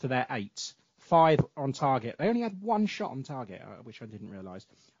 shots to their 8, 5 on target. They only had 1 shot on target, which I didn't realise.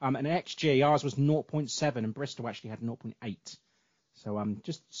 And XG, ours was 0.7, and Bristol actually had 0.8. So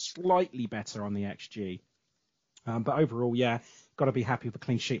just slightly better on the XG. But overall, got to be happy with a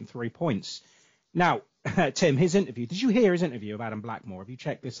clean sheet and 3 points. Now, Tim, his interview. Did you hear his interview of Adam Blackmore? Have you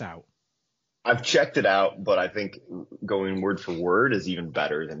checked this out? I've checked it out, but I think going word for word is even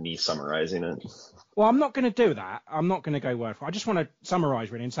better than me summarizing it. Well, I'm not going to do that. I'm not going to go word for word. I just want to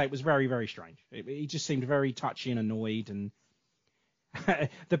summarize really and say it was very, very strange. He just seemed very touchy and annoyed. And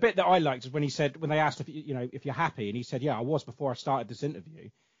The bit that I liked is when they asked if you're happy, and he said, yeah, I was before I started this interview.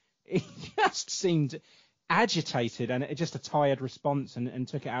 He just seemed agitated, and it just a tired response, and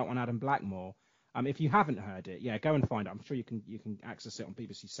took it out on Adam Blackmore. If you haven't heard it, yeah, go and find it. I'm sure you can access it on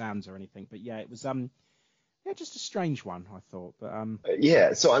BBC Sounds or anything. But yeah, it was just a strange one, I thought. But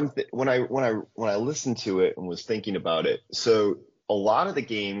yeah. So when I listened to it and was thinking about it, so a lot of the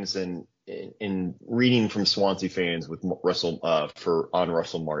games and in reading from Swansea fans with Russell on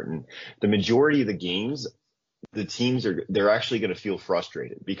Russell Martin, the majority of the games, the teams they're actually going to feel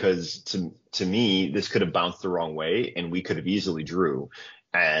frustrated because to me this could have bounced the wrong way and we could have easily drew,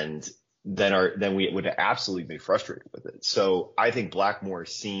 and then we would have absolutely be frustrated with it. So I think Blackmore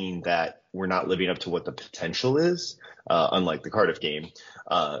seeing that we're not living up to what the potential is, unlike the Cardiff game,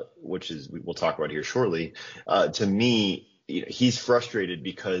 which we'll talk about here shortly. To me, he's frustrated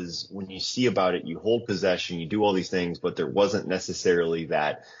because when you see about it, you hold possession, you do all these things, but there wasn't necessarily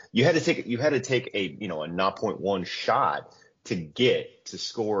that you had to take a 0.1 shot to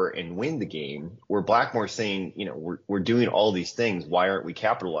score and win the game, where Blackmore's saying, we're doing all these things. Why aren't we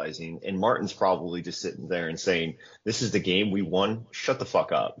capitalizing? And Martin's probably just sitting there and saying, this is the game we won. Shut the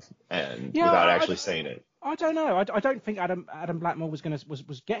fuck up. And without actually saying it. I don't know. I don't think Adam Blackmore was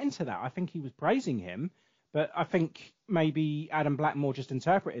getting to that. I think he was praising him. But I think maybe Adam Blackmore just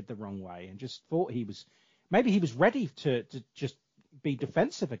interpreted the wrong way and just thought he was ready to just be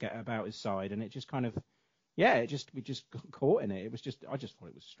defensive about his side, and it just kind of, we just got caught in it. It was I just thought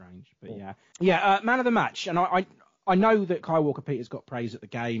it was strange. But man of the match, and I know that Kyle Walker-Peters got praise at the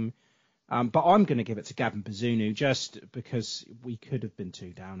game, but I'm going to give it to Gavin Bazunu just because we could have been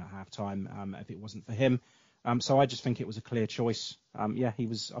 2 down at half-time if it wasn't for him. So I just think it was a clear choice. I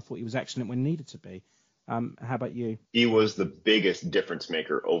thought he was excellent when needed to be. How about you? He was the biggest difference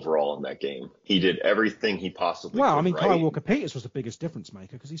maker overall in that game. He did everything he possibly could. Well, I mean, right? Kyle Walker-Peters was the biggest difference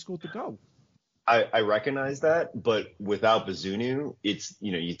maker because he scored the goal. I recognize that, but without Bazunu, it's,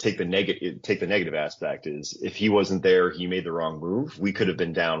 you take the negative aspect is if he wasn't there, he made the wrong move, we could have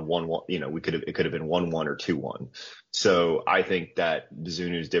been down 1-1, it could have been 1-1 or 2-1. So I think that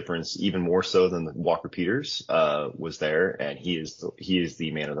Bazunu's difference, even more so than the Walker-Peters, was there, and he is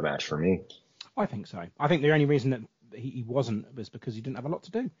the man of the match for me. I think so. I think the only reason that he wasn't was because he didn't have a lot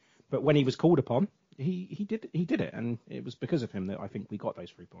to do. But when he was called upon, he did it, and it was because of him that I think we got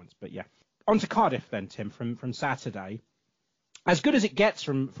those 3 points. But yeah, on to Cardiff then, Tim, from Saturday. As good as it gets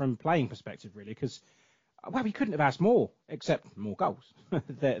from playing perspective, really, because we couldn't have asked more, except more goals.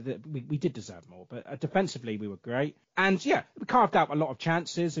 We did deserve more, but defensively we were great, and we carved out a lot of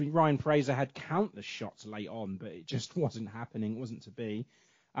chances. I mean, Ryan Fraser had countless shots late on, but it just wasn't happening. It wasn't to be.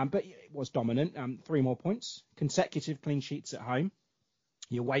 But it was dominant. 3 more points, consecutive clean sheets at home.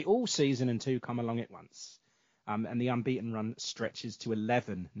 You wait all season and 2 come along at once. And the unbeaten run stretches to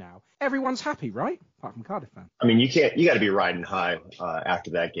 11 now. Everyone's happy, right? Apart from Cardiff fan. I mean, you got to be riding high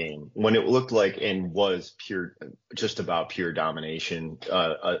after that game when it looked like and was just about pure domination.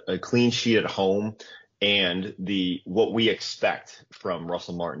 A clean sheet at home. And what we expect from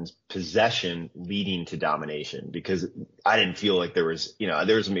Russell Martin's possession leading to domination, because I didn't feel like there was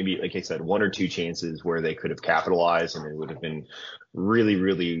maybe, like I said, 1 or 2 chances where they could have capitalized, and it would have been really,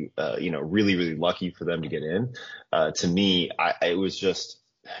 really, really lucky for them to get in. To me, it was just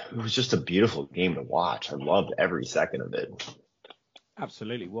a beautiful game to watch. I loved every second of it.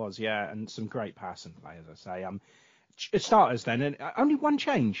 Absolutely was, yeah, and some great passing play, as I say. Starters then, and only one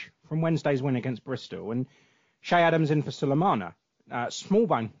change from Wednesday's win against Bristol, and Shay Adams in for Sulemana.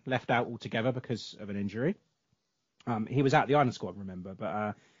 Smallbone left out altogether because of an injury. He was out the Ireland squad, remember,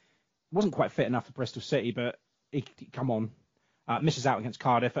 but wasn't quite fit enough for Bristol City, but he come on. Misses out against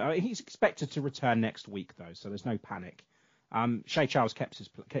Cardiff. He's expected to return next week, though, so there's no panic. Shay Charles kept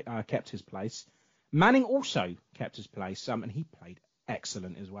his place. Manning also kept his place, and he played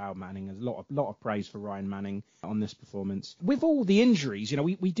excellent as well. Manning, there's a lot of praise for Ryan Manning on this performance. With all the injuries,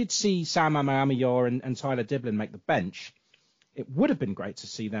 we did see Sam Amayor and Tyler Diblin make the bench. It would have been great to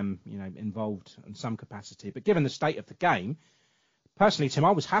see them, involved in some capacity. But given the state of the game, personally, Tim,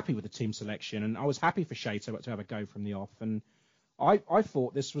 I was happy with the team selection, and I was happy for Shay to have a go from the off. And I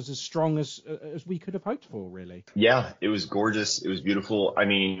thought this was as strong as we could have hoped for, really. Yeah, it was gorgeous. It was beautiful. I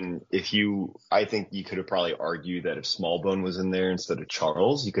mean, I think you could have probably argued that if Smallbone was in there instead of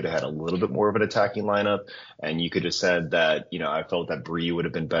Charles, you could have had a little bit more of an attacking lineup. And you could have said that, I felt that Bree would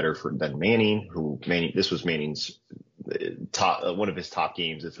have been better than Manning, this was Manning's one of his top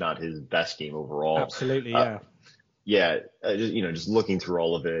games, if not his best game overall. Absolutely, yeah. Just looking through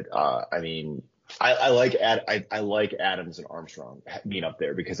all of it, I mean, I like Adams and Armstrong being up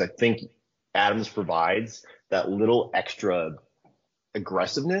there because I think Adams provides that little extra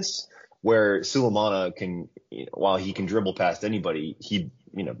aggressiveness, where Sulemana can, while he can dribble past anybody,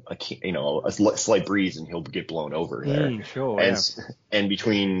 a slight breeze and he'll get blown over there. Sure. And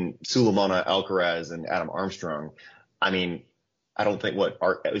between Sulemana, Alcaraz, and Adam Armstrong, I mean, I don't think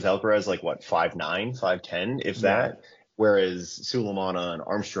is Alcaraz like 5'9", 5'10", if that, whereas Sulemana and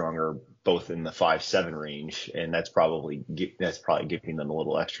Armstrong are both in the 5'7" range, and that's probably giving them a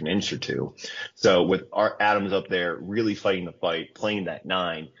little extra inch or two. So with Adams up there really fighting the fight, playing that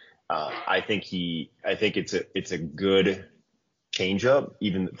 9, I think it's a good change up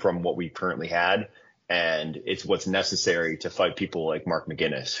even from what we currently had, and it's what's necessary to fight people like Mark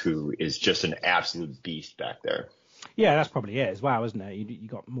McGuinness, who is just an absolute beast back there. Yeah, that's probably it as well, isn't it? You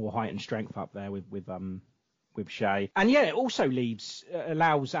got more height and strength up there with Shea. And yeah, it also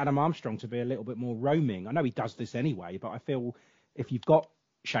allows Adam Armstrong to be a little bit more roaming. I know he does this anyway, but I feel if you've got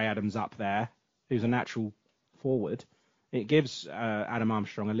Shea Adams up there, who's a natural forward, it gives Adam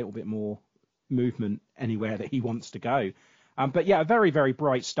Armstrong a little bit more movement anywhere that he wants to go. But yeah, a very, very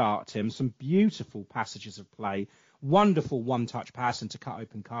bright start, Tim. Some beautiful passages of play. Wonderful one-touch passing to cut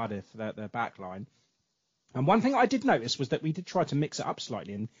open Cardiff, their back line. And one thing I did notice was that we did try to mix it up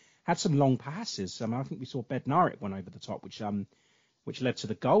slightly and had some long passes. I think we saw Bednarik went over the top, which led to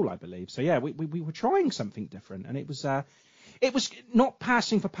the goal, I believe. So yeah, we were trying something different, and it was not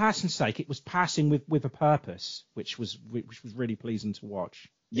passing for passing's sake. It was passing with a purpose, which was really pleasing to watch.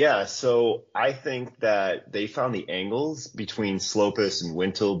 Yeah, so I think that they found the angles between Slopus and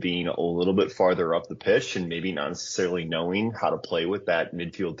Wintle being a little bit farther up the pitch and maybe not necessarily knowing how to play with that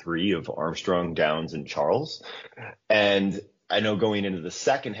midfield 3 of Armstrong, Downs, and Charles. And I know going into the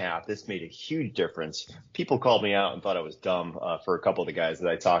second half, this made a huge difference. People called me out and thought I was dumb for a couple of the guys that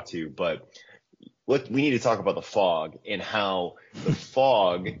I talked to, but we need to talk about the fog and how the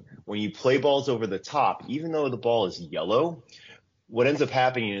fog, when you play balls over the top, even though the ball is yellow, what ends up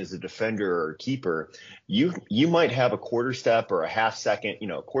happening is a defender or a keeper, you might have a quarter step or a half second,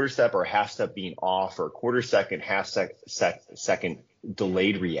 a quarter step or a half step being off, or a quarter second, second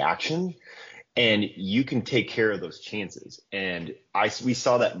delayed reaction, and you can take care of those chances. And we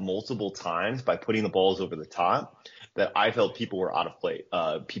saw that multiple times by putting the balls over the top, that I felt people were out of play.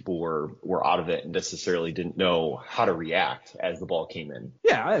 People were out of it and necessarily didn't know how to react as the ball came in.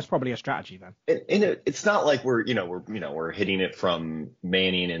 Yeah, that's probably a strategy then. And it's not like we're hitting it from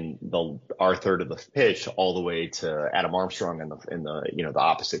Manning and our third of the pitch all the way to Adam Armstrong in the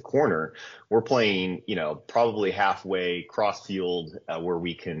opposite corner. We're playing, probably halfway cross field where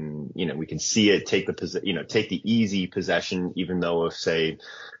we can see it, take the easy possession, even though if say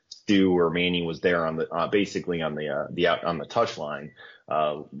Stu or Manning was there on the basically on the touch line.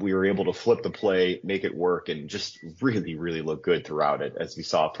 We were able to flip the play, make it work, and just really, really look good throughout it, as we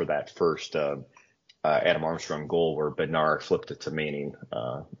saw for that first Adam Armstrong goal where Bednarik flipped it to Manning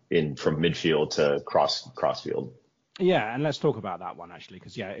in from midfield to crossfield. Yeah, and let's talk about that one actually,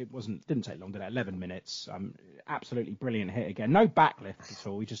 because it didn't take long, did it? 11 minutes. Absolutely brilliant hit again. No backlift at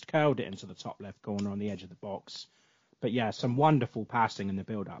all. We just curled it into the top left corner on the edge of the box. But yeah, some wonderful passing in the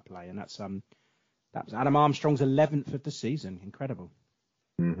build-up play, and that was Adam Armstrong's 11th of the season. Incredible.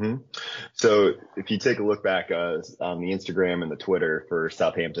 Mm-hmm. So if you take a look back on the Instagram and the Twitter for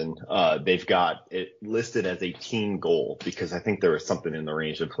Southampton, they've got it listed as a team goal because I think there was something in the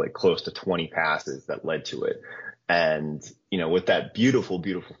range of like close to 20 passes that led to it. And, with that beautiful,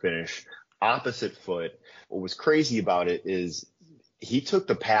 beautiful finish, opposite foot, what was crazy about it is he took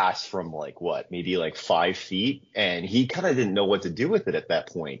the pass from maybe 5 feet, and he kind of didn't know what to do with it at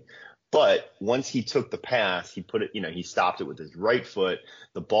that point. But once he took the pass, he put it, he stopped it with his right foot.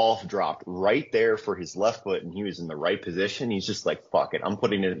 The ball dropped right there for his left foot, and he was in the right position. He's just like, fuck it, I'm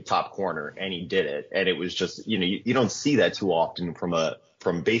putting it in the top corner, and he did it. And it was just, you don't see that too often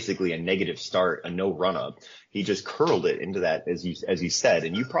from basically a negative start, a no run up. He just curled it into that, as you said,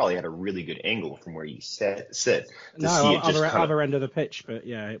 and you probably had a really good angle from where you sit to see it just other end of the pitch, but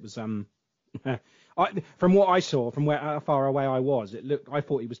yeah, it was from what I saw, from how far away I was, I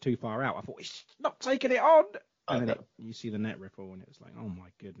thought he was too far out. I thought he's not taking it on, and then you see the net ripple, and it was like, oh my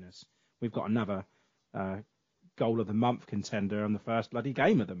goodness, we've got another goal of the month contender on the first bloody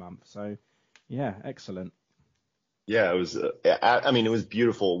game of the month. So yeah, excellent. Yeah, it was. It was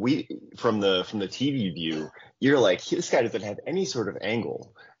beautiful. From the TV view, you're like, this guy doesn't have any sort of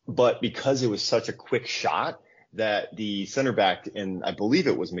angle, but because it was such a quick shot that the center back, and I believe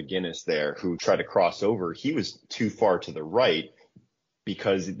it was McGuinness there, who tried to cross over, he was too far to the right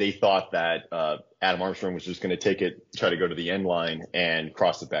because they thought that Adam Armstrong was just going to try to go to the end line and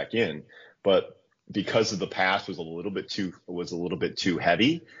cross it back in, but because of the pass was a little bit too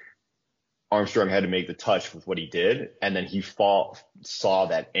heavy. Armstrong had to make the touch with what he did, and then he saw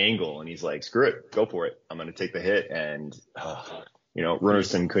that angle, and he's like, "Screw it, go for it. I'm going to take the hit." And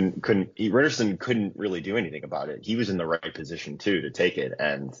Runderson couldn't really do anything about it. He was in the right position too to take it,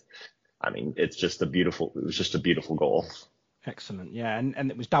 and I mean, it was just a beautiful goal. Excellent, yeah,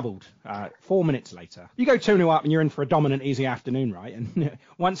 and it was doubled 4 minutes later. You go 2-0 up and you're in for a dominant, easy afternoon, right? And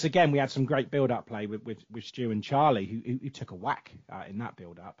once again, we had some great build-up play with Stu and Charlie, who took a whack in that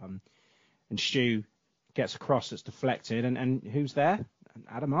build-up. And Stu gets a cross that's deflected, and who's there?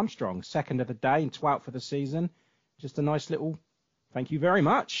 Adam Armstrong, second of the day and 12th for the season. Just a nice little thank you very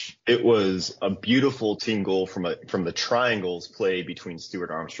much. It was a beautiful team goal from the triangles play between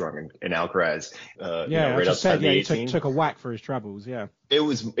Stuart Armstrong and Alcaraz. Right outside the 18. He took a whack for his troubles. Yeah, it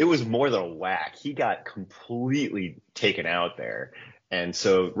was more than a whack. He got completely taken out there. And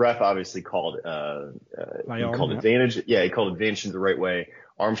so ref obviously called advantage. Yeah, he called advantage in the right way.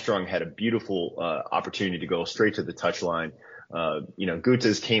 Armstrong had a beautiful opportunity to go straight to the touchline.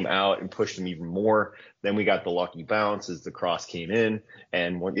 Gutes came out and pushed him even more. Then we got the lucky bounce as the cross came in.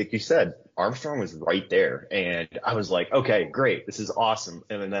 And like you said, Armstrong was right there. And I was like, okay, great. This is awesome.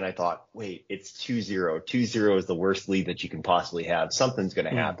 And then I thought, wait, it's 2-0. 2-0 is the worst lead that you can possibly have. Something's going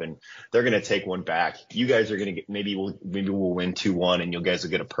to happen. They're going to take one back. You guys are going to get, maybe we'll win 2-1 and you guys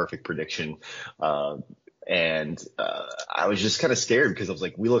will get a perfect prediction. And I was just kind of scared because I was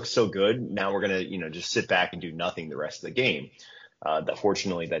like, we look so good. Now we're going to, just sit back and do nothing the rest of the game.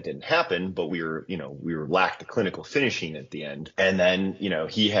 Fortunately that didn't happen, but we lacked the clinical finishing at the end. And then,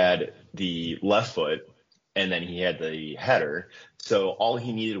 he had the left foot and then he had the header. So all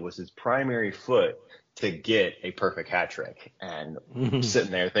he needed was his primary foot to get a perfect hat trick. And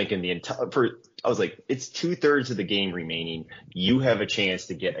sitting there thinking I was like, it's 2/3 of the game remaining. You have a chance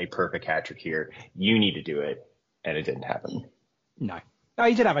to get a perfect hat trick here. You need to do it. And it didn't happen. No,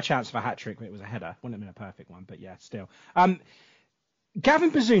 he did have a chance for a hat trick, but it was a header. Wouldn't have been a perfect one, but yeah, still.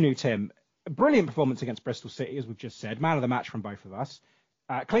 Gavin Bazunu, Tim, a brilliant performance against Bristol City, as we've just said. Man of the match from both of us.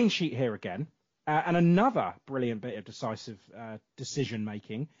 Clean sheet here again. And another brilliant bit of decisive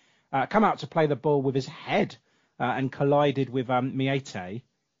decision-making. Come out to play the ball with his head and collided with Miete.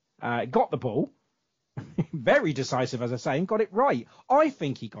 Got the ball. Very decisive, as I say, and got it right. I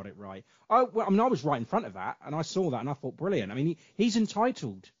think he got it right. I was right in front of that, and I saw that, and I thought, brilliant. I mean, he's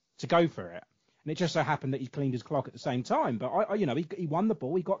entitled to go for it. And it just so happened that he cleaned his clock at the same time. But, he won the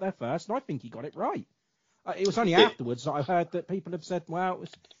ball. He got there first, and I think he got it right. It was only afterwards that I heard that people have said, well,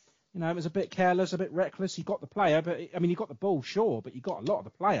 it was a bit careless, a bit reckless. He got the player, but, he got the ball, sure, but he got a lot of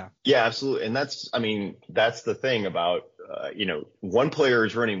the player. Yeah, absolutely. And that's the thing about, one player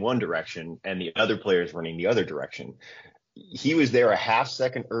is running one direction and the other player is running the other direction. He was there a half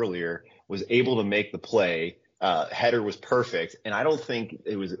second earlier, was able to make the play. Header was perfect, and I don't think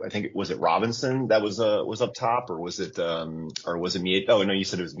it was. I think was it Robinson that was up top, or was it Miete? Oh no, you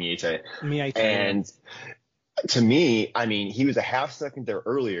said it was Miete. Miete. And to me, he was a half second there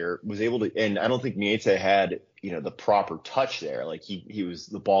earlier, was able to, and I don't think Miete had the proper touch there. Like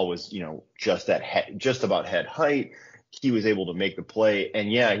the ball was just about head height. He was able to make the play,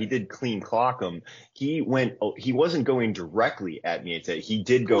 and yeah, he did clean clock him. He wasn't going directly at Miete. He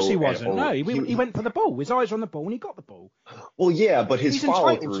did go. Of course he wasn't. No, he went for the ball. His eyes were on the ball, and he got the ball. Well, yeah, but his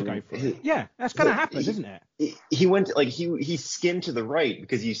follow through. Yeah, that's going to happen, isn't it? He went he skimmed to the right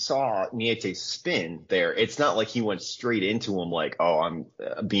because you saw Miete spin there. It's not like he went straight into him like, oh, I'm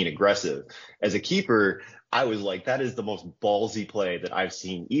being aggressive. As a keeper, I was like, that is the most ballsy play that I've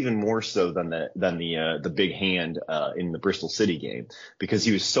seen, even more so than the big hand in the Bristol City game, because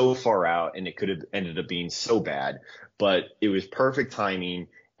he was so far out and it could have ended up being so bad. But it was perfect timing,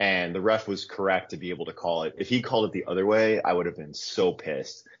 and the ref was correct to be able to call it. If he called it the other way, I would have been so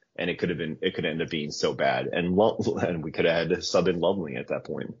pissed, and it could end up being so bad, and we could have had to sub in Lovely at that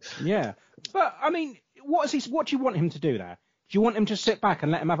point. Yeah, but what do you want him to do there? Do you want him to sit back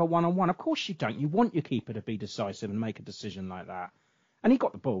and let him have a one-on-one? Of course you don't. You want your keeper to be decisive and make a decision like that. And he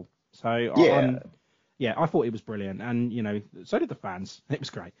got the ball. So, yeah, I thought it was brilliant. And, so did the fans. It was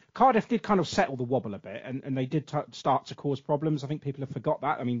great. Cardiff did kind of settle the wobble a bit, and they did start to cause problems. I think people have forgot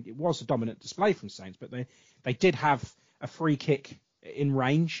that. It was a dominant display from Saints, but they did have a free kick in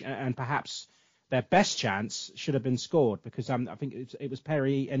range, and perhaps their best chance should have been scored, because I think it was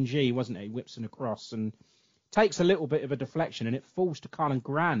Perry NG, wasn't it? He whips in across and takes a little bit of a deflection, and it falls to Colin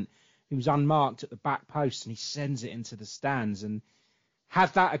Grant, who's unmarked at the back post, and he sends it into the stands. And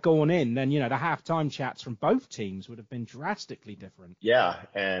had that gone in, then, the half-time chats from both teams would have been drastically different. Yeah,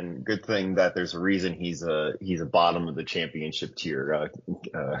 and good thing that there's a reason he's a bottom of the championship tier,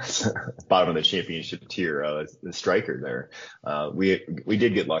 the striker there. We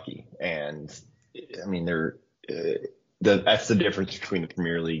did get lucky, and I mean that's the difference between the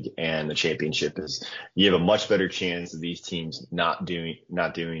Premier League and the Championship is you have a much better chance of these teams not doing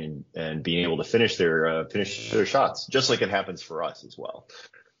and being able to finish their shots, just like it happens for us as well.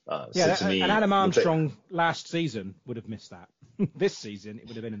 So to me, and Adam Armstrong last season would have missed that. This season, it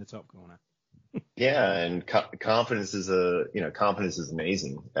would have been in the top corner. Yeah, and confidence is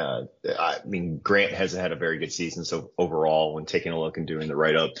amazing. I mean, Grant hasn't had a very good season, so overall, when taking a look and doing the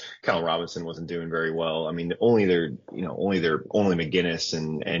write-up, Kyle Robinson wasn't doing very well. I mean, only McGuinness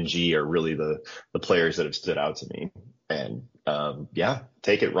and NG are really the players that have stood out to me. And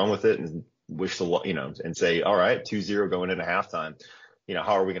take it, run with it, and and say, all right, 2-0 going into halftime.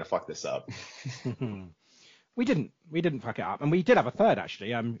 How are we going to fuck this up? We didn't fuck it up, and we did have a third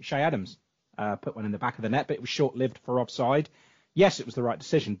actually. Shay Adams put one in the back of the net, but it was short-lived for offside. Yes, it was the right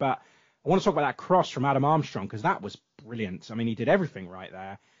decision, but I want to talk about that cross from Adam Armstrong because that was brilliant. I mean, he did everything right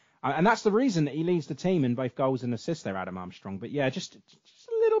there, and that's the reason that he leads the team in both goals and assists there, Adam Armstrong. But yeah, just a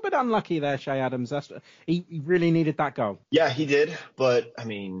little bit unlucky there, Shay Adams. He really needed that goal. Yeah, he did, but I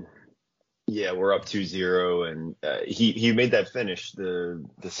mean. Yeah, we're up 2-0, and he made that finish. The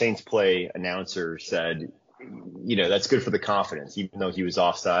Saints play announcer said, that's good for the confidence. Even though he was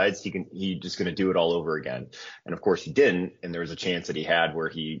offsides, he just going to do it all over again. And of course he didn't. And there was a chance that he had where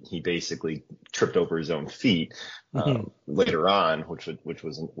he basically tripped over his own feet later on, which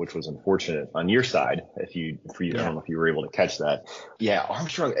was unfortunate on your side. I don't know if you were able to catch that. Yeah,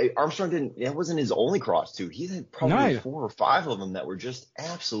 Armstrong didn't. It wasn't his only cross too. He had probably 4 or 5 of them that were just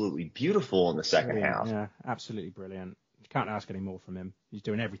absolutely beautiful in the second half. Yeah, absolutely brilliant. You can't ask any more from him. He's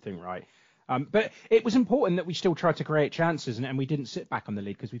doing everything right. But it was important that we still tried to create chances and we didn't sit back on the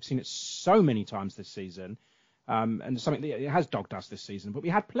lead because we've seen it so many times this season. And something that it has dogged us this season. But we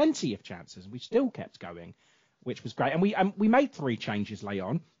had plenty of chances and we still kept going, which was great. And we made 3 changes late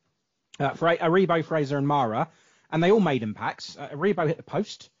on for Aribo, Fraser and Mara. And they all made impacts. Aribo hit the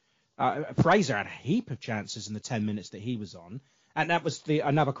post. Fraser had a heap of chances in the 10 minutes that he was on. And that was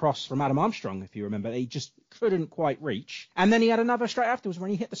another cross from Adam Armstrong, if you remember. He just couldn't quite reach. And then he had another straight afterwards when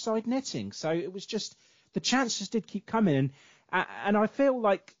he hit the side netting. So it was just the chances did keep coming. And I feel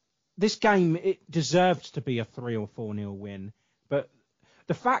like this game, it deserved to be a 3 or 4-0 win. But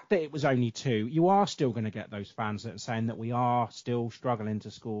the fact that it was only 2, you are still going to get those fans that are saying that we are still struggling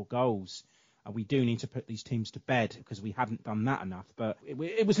to score goals. We do need to put these teams to bed because we haven't done that enough. But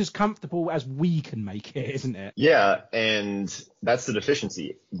it was as comfortable as we can make it, isn't it? Yeah, and that's the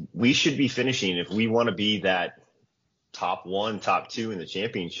deficiency. We should be finishing, if we want to be that top 1, top 2 in the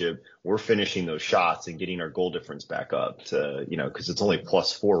championship, we're finishing those shots and getting our goal difference back up to, because it's only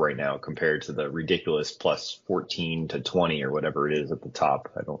 +4 right now compared to the ridiculous +14 to 20 or whatever it is at the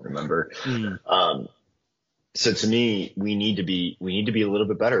top. I don't remember. So to me, we need to be a little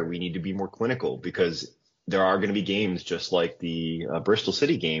bit better. We need to be more clinical because there are going to be games just like the Bristol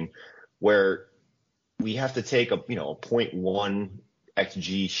City game where we have to take a 0.1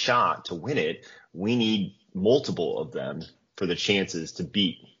 XG shot to win it. We need multiple of them for the chances to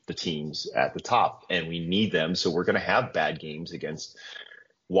beat the teams at the top, and we need them. So we're going to have bad games against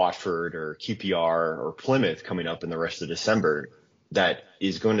Watford or QPR or Plymouth coming up in the rest of December. That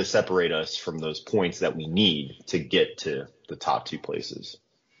is going to separate us from those points that we need to get to the top 2 places.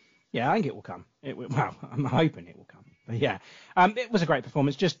 Yeah, I think it will come. Well, I'm hoping it will come. But yeah, it was a great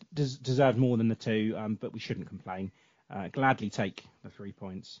performance. Just deserved more than the 2, but we shouldn't complain. Gladly take the 3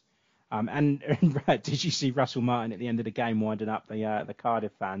 points. And did you see Russell Martin at the end of the game winding up the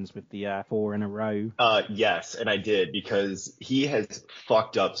Cardiff fans with the 4 in a row? Yes, and I did because he has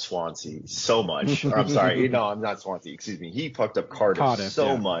fucked up Swansea so much. Or, I'm sorry, no, I'm not Swansea. Excuse me. He fucked up Cardiff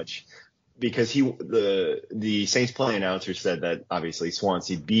so much because the Saints play announcer said that obviously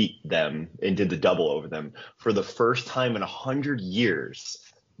Swansea beat them and did the double over them for the first time in 100 years.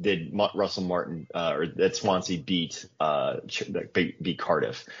 Did Russell Martin or that Swansea beat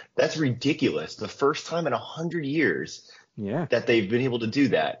Cardiff? That's ridiculous. The first time in 100 years that they've been able to do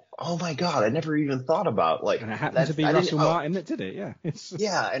that. Oh my God, I never even thought about and it happened to be Russell Martin that did it. Yeah,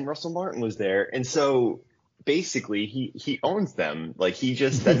 yeah, and Russell Martin was there, and so basically he owns them. Like he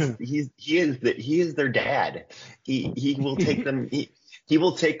is their dad. He will take them. He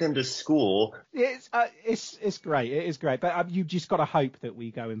will take them to school. It's great. It is great. But you just got to hope that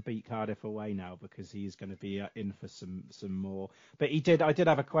we go and beat Cardiff away now because he's going to be in for some more. But I did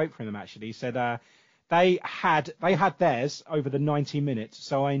have a quote from him actually. He said They had theirs over the 90 minutes,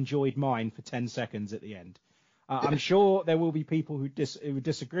 so I enjoyed mine for 10 seconds at the end. I'm sure there will be people who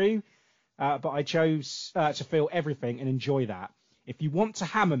disagree, but I chose to feel everything and enjoy that. If you want to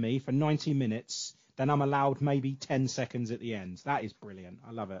hammer me for 90 minutes, then I'm allowed maybe 10 seconds at the end. That is brilliant.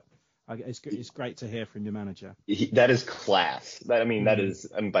 I love it. It's great to hear from your manager. That is class. That is,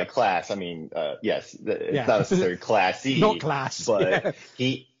 by class, yes, it's not necessarily classy. Not class. But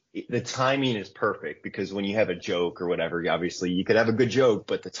the timing is perfect, because when you have a joke or whatever, obviously you could have a good joke,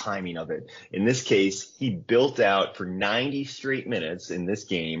 but the timing of it. In this case, he built out for 90 straight minutes in this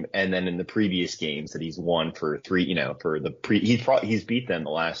game, and then in the previous games that he's won for three, he's beat them the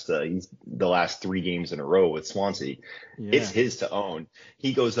last 3 games in a row with Swansea. Yeah. It's his to own.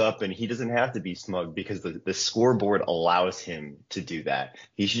 He goes up and he doesn't have to be smug, because the scoreboard allows him to do that.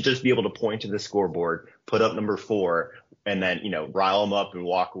 He should just be able to point to the scoreboard, put up number 4, and then, rile him up and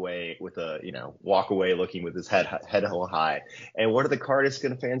walk away looking with his head held high. And what are the Cardiff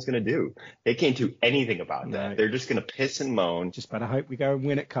fans going to do? They can't do anything about that. No. They're just going to piss and moan. Just better hope we go and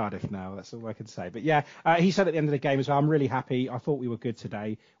win at Cardiff now. That's all I can say. But yeah, he said at the end of the game as well, I'm really happy. I thought we were good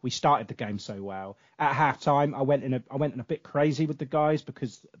today. We started the game so well. At halftime, I went in a bit crazy with the guys,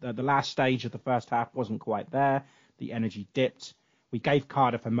 because the last stage of the first half wasn't quite there. The energy dipped. We gave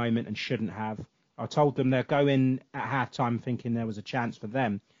Cardiff a moment and shouldn't have. I told them they'll go in at halftime thinking there was a chance for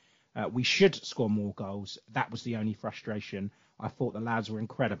them. We should score more goals. That was the only frustration. I thought the lads were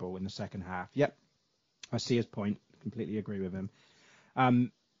incredible in the second half. Yep, I see his point. Completely agree with him.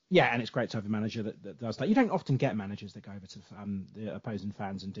 Yeah, and it's great to have a manager that does that. You don't often get managers that go over to the opposing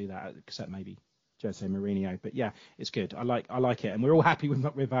fans and do that, except maybe Jose Mourinho. But yeah, it's good. I like it, and we're all happy with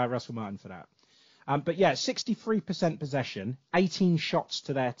Russell Martin for that. But yeah, 63% possession, 18 shots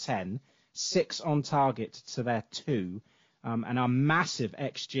to their 10. 6 on target to their 2, and our massive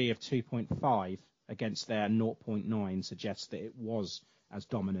XG of 2.5 against their 0.9 suggests that it was as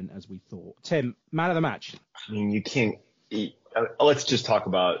dominant as we thought. Tim, man of the match. You can't. Let's just talk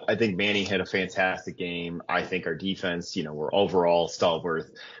about. I think Manny had a fantastic game. I think our defense, were overall stalwart.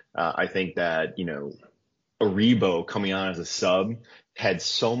 I think that Aribo coming on as a sub had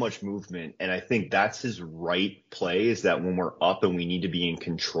so much movement, and I think that's his right play, is that when we're up and we need to be in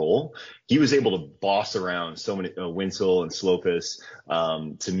control, he was able to boss around so many Winsel and Slopas.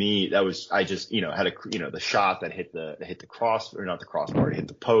 To me, that was, I just had the shot that hit the crossbar, not the crossbar, it hit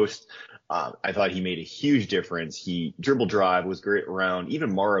the post. I thought he made a huge difference. He dribble drive was great around.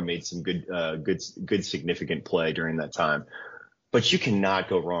 Even Mara made some good significant play during that time. But you cannot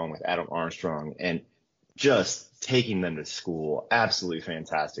go wrong with Adam Armstrong, and just taking them to school. Absolutely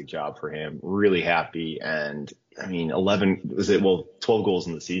fantastic job for him. Really happy. And 12 goals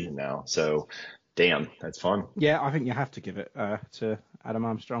in the season now. So damn, that's fun. Yeah, I think you have to give it to Adam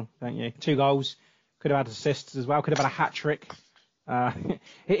Armstrong, don't you? 2 goals. Could have had assists as well. Could have had a hat trick.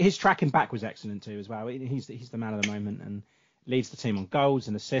 His tracking back was excellent too as well. He's the man of the moment and leads the team on goals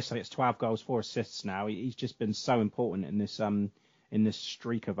and assists. I think it's 12 goals, 4 assists now. He's just been so important in this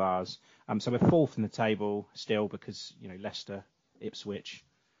streak of ours. So we're 4th in the table still, because Leicester, Ipswich,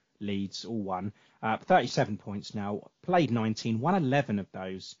 Leeds all won. 37 points now. Played 19, won 11 of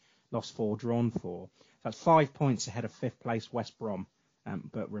those, lost 4, drawn 4. So that's 5 points ahead of 5th place West Brom,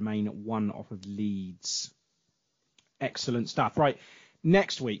 but remain 1 off of Leeds. Excellent stuff. Right,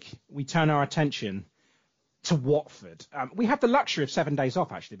 next week we turn our attention to Watford. We have the luxury of 7 days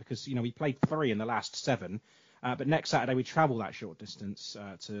off, actually, because we played 3 in the last 7. But next Saturday we travel that short distance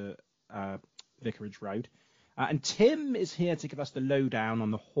to Vicarage Road. And Tim is here to give us the lowdown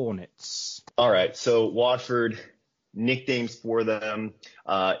on the Hornets. All right, so Watford, nicknames for them.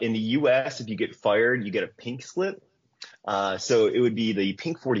 In the U.S., if you get fired, you get a pink slip. So it would be the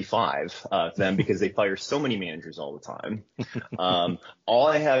pink 45 for them, because they fire so many managers all the time. All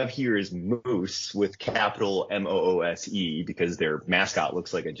I have here is Moose with capital Moose, because their mascot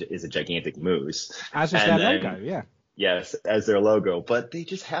looks like is a gigantic moose. As is their logo, yeah. Yes, as their logo, but they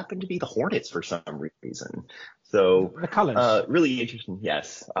just happen to be the Hornets for some reason. So the colors, really interesting.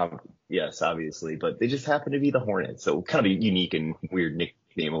 Yes, obviously, but they just happen to be the Hornets. So kind of a unique and weird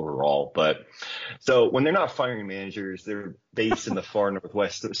nickname overall. But so when they're not firing managers, they're based in the far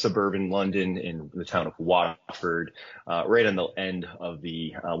northwest suburban London in the town of Watford, right on the end of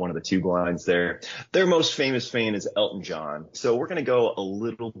the one of the tube lines there. Their most famous fan is Elton John. So we're going to go a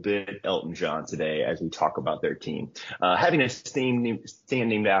little bit Elton John today as we talk about their team. Having a stand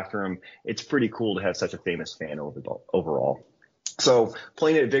named after him, it's pretty cool to have such a famous fan overall. So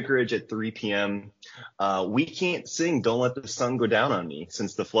playing at Vicarage at 3 p.m. We can't sing Don't Let the Sun Go Down on Me,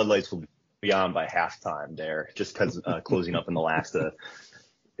 since the floodlights will be on by halftime there, just because closing up in the last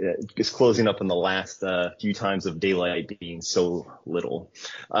It's closing up in the last few times of daylight being so little.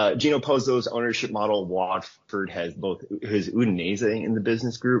 Gino Pozzo's ownership model, Watford has both his Udinese in the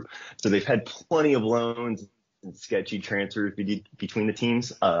business group, so they've had plenty of loans and sketchy transfers between the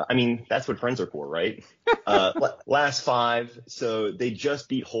teams. I mean, that's what friends are for, right? Last 5, so they just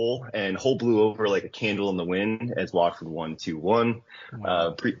beat Hull, and Hull blew over like a candle in the wind as Watford won 2-1.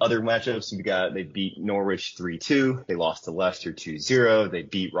 Wow. Other matchups, they beat Norwich 3-2, they lost to Leicester 2-0, they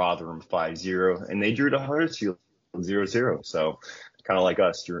beat Rotherham 5-0, and they drew to Huddersfield 0-0. So kind of like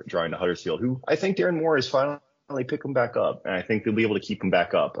us drawing to Huddersfield, who I think Darren Moore is finally pick them back up, and I think they'll be able to keep them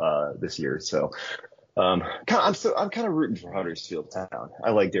back up this year. So I'm kind of rooting for Huddersfield Town.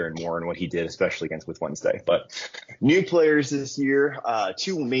 I like Darren Moore and what he did, especially with Wednesday. But new players this year,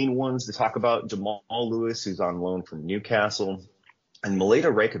 2 main ones to talk about: Jamal Lewis, who's on loan from Newcastle, and Mileta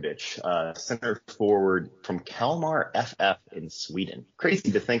Rajkovic, center forward from Kalmar FF in Sweden.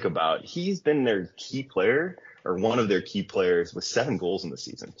 Crazy to think about. He's been their key player, or one of their key players, with 7 goals in the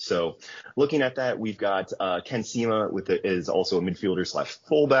season. So looking at that, we've got Ken Sema is also a midfielder /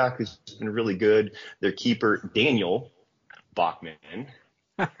 fullback who's been really good. Their keeper, Daniel Bachmann.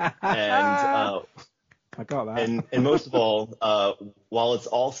 And I got that. And most of all, while it's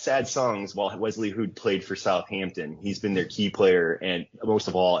all sad songs, while Wesley Hood played for Southampton, he's been their key player and most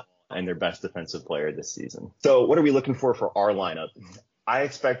of all, and their best defensive player this season. So what are we looking for our lineup? I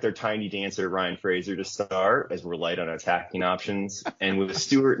expect their tiny dancer Ryan Fraser to start, as we're light on attacking options, and with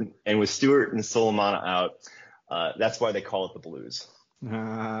Stewart and Solomana out, that's why they call it the Blues.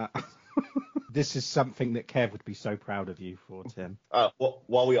 This is something that Kev would be so proud of you for, Tim. Well,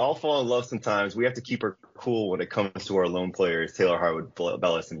 while we all fall in love sometimes, we have to keep our cool when it comes to our lone players, Taylor Harwood,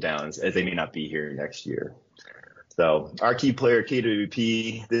 Bellis, and Downs, as they may not be here next year. So our key player,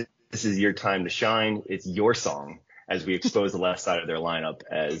 KWP, this is your time to shine. It's your song, as we expose the left side of their lineup,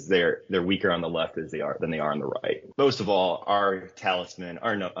 as they're weaker on the left than they are on the right. Most of all, our talisman,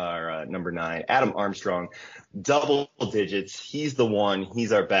 our number 9, Adam Armstrong, double digits. He's the one.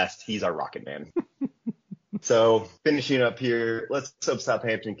 He's our best. He's our rocket man. So finishing up here, let's hope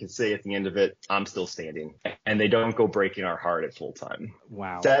Southampton can say at the end of it, I'm still standing, and they don't go breaking our heart at full time.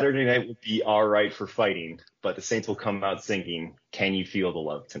 Wow. Saturday night will be all right for fighting, but the Saints will come out singing, "Can You Feel the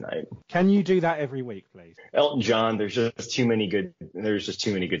Love Tonight?" Can you do that every week, please? Elton John, there's just too many good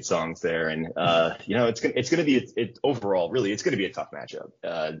songs there, and it's going to be overall really it's going to be a tough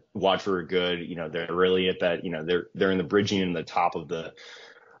matchup. Watford are good, they're really at that, they're in the bridging in the top of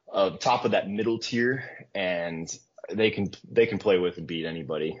that middle tier, and they can play with and beat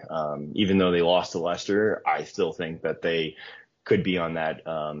anybody. Even though they lost to Leicester, I still think that they could be on that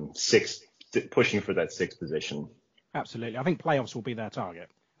pushing for that 6th position. Absolutely. I think playoffs will be their target,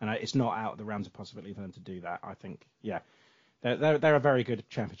 and it's not out of the realms of possibility for them to do that. I think, yeah, they're a very good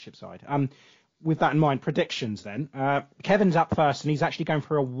championship side. With that in mind, predictions then. Kevin's up first, and he's actually going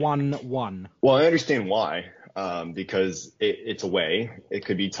for a 1-1. Well, I understand why. Because it's away, it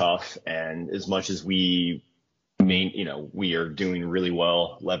could be tough, and as much as we are doing really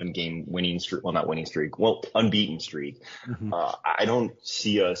well, 11-game winning streak, unbeaten streak. Mm-hmm. I don't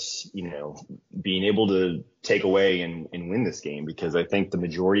see us, being able to take away and win this game, because I think the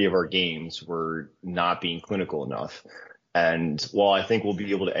majority of our games were not being clinical enough. And while I think we'll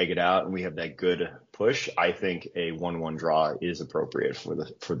be able to egg it out and we have that good push, I think a 1-1 draw is appropriate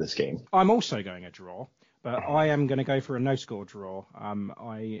for this game. I'm also going a draw. But I am going to go for a no-score draw.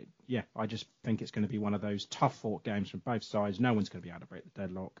 I just think it's going to be one of those tough-fought games from both sides. No one's going to be able to break the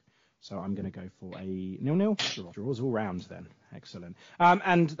deadlock. So I'm going to go for a 0-0 draw. Draws all round then. Excellent.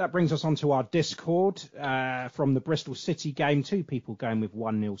 And that brings us on to our Discord. From the Bristol City game, 2 people going with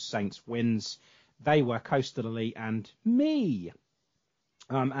 1-0 Saints wins. They were Coastal Elite and me.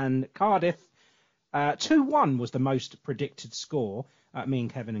 And Cardiff, 2-1 was the most predicted score, me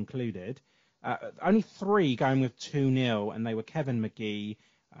and Kevin included. Only 3 going with 2-0, and they were Kevin McGee,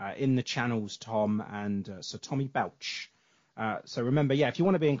 In the Channels Tom, and Sir Tommy Belch. So remember, if you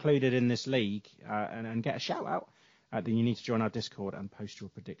want to be included in this league and get a shout out, then you need to join our Discord and post your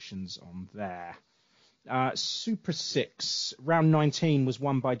predictions on there. Super 6, round 19 was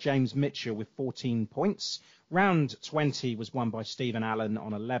won by James Mitchell with 14 points. Round 20 was won by Stephen Allen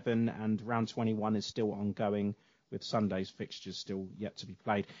on 11, and round 21 is still ongoing, with Sunday's fixtures still yet to be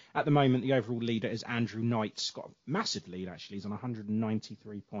played. At the moment, the overall leader is Andrew Knight. He's got a massive lead, actually. He's on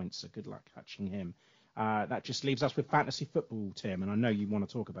 193 points, so good luck catching him. That just leaves us with fantasy football, Tim, and I know you want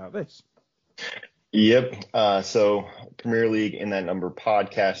to talk about this. Yep. So Premier League in that number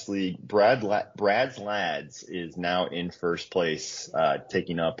podcast league, Brad's Lads is now in first place,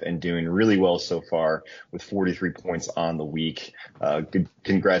 taking up and doing really well so far with 43 points on the week. Good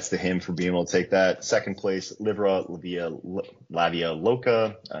congrats to him for being able to take that. Second place, Lavia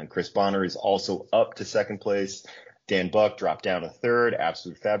Loca. Chris Bonner is also up to second place. Dan Buck dropped down to third.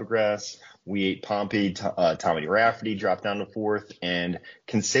 Absolute Fabregas. We Ate Pompey, Tommy Rafferty dropped down to fourth, and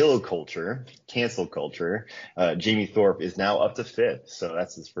Cancel Culture, Jamie Thorpe is now up to fifth. So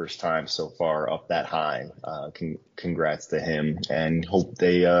that's his first time so far up that high. Congrats to him, and hope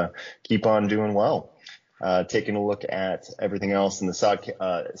they keep on doing well. Taking a look at everything else in the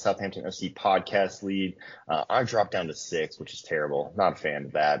Southampton FC podcast lead, I dropped down to 6, which is terrible. Not a fan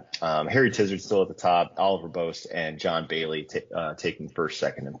of that. Harry Tizard's still at the top, Oliver Boast and John Bailey taking first,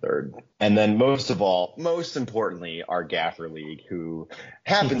 second, and third. And then most importantly, our Gaffer League, who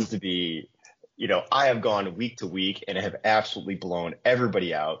happens to be, I have gone week to week and have absolutely blown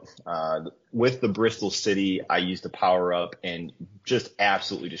everybody out. With the Bristol City, I used a power up and just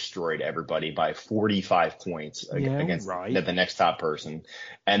absolutely destroyed everybody by 45 points against the next top person.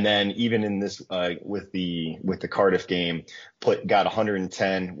 And then even in this, with the Cardiff game, got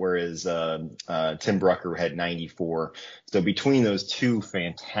 110, whereas Tim Brucker had 94. So between those two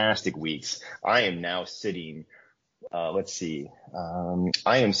fantastic weeks, I am now sitting. I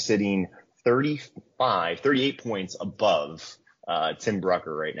am sitting 38 points above Tim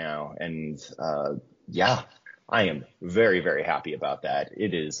Brucker right now. And I am very, very happy about that.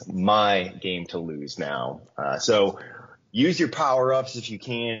 It is my game to lose now. So use your power-ups if you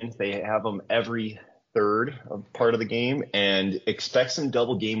can. They have them every third of part of the game, and expect some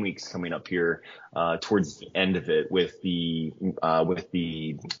double game weeks coming up here towards the end of it with the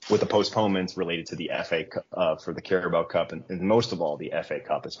postponements related to the FA Cup, for the Carabao Cup, and most of all the FA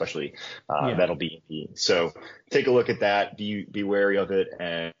Cup, especially that'll be. So take a look at that. Be wary of it,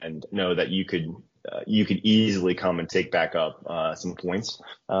 and know that you could easily come and take back up some points.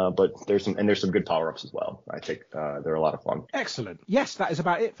 But there's some good power ups as well. I think they're a lot of fun. Excellent. Yes, that is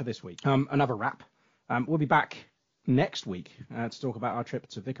about it for this week. Another wrap. We'll be back next week to talk about our trip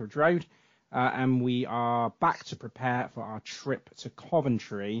to Vicarage Road, and we are back to prepare for our trip to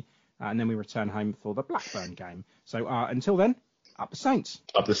Coventry, and then we return home for the Blackburn game. So until then, up the Saints.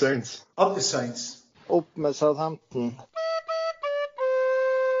 Up the Saints. Up the Saints. Up med Southampton.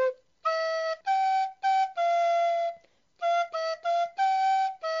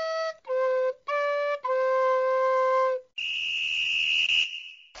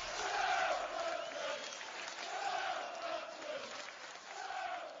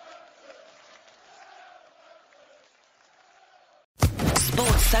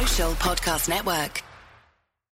 Social Podcast Network.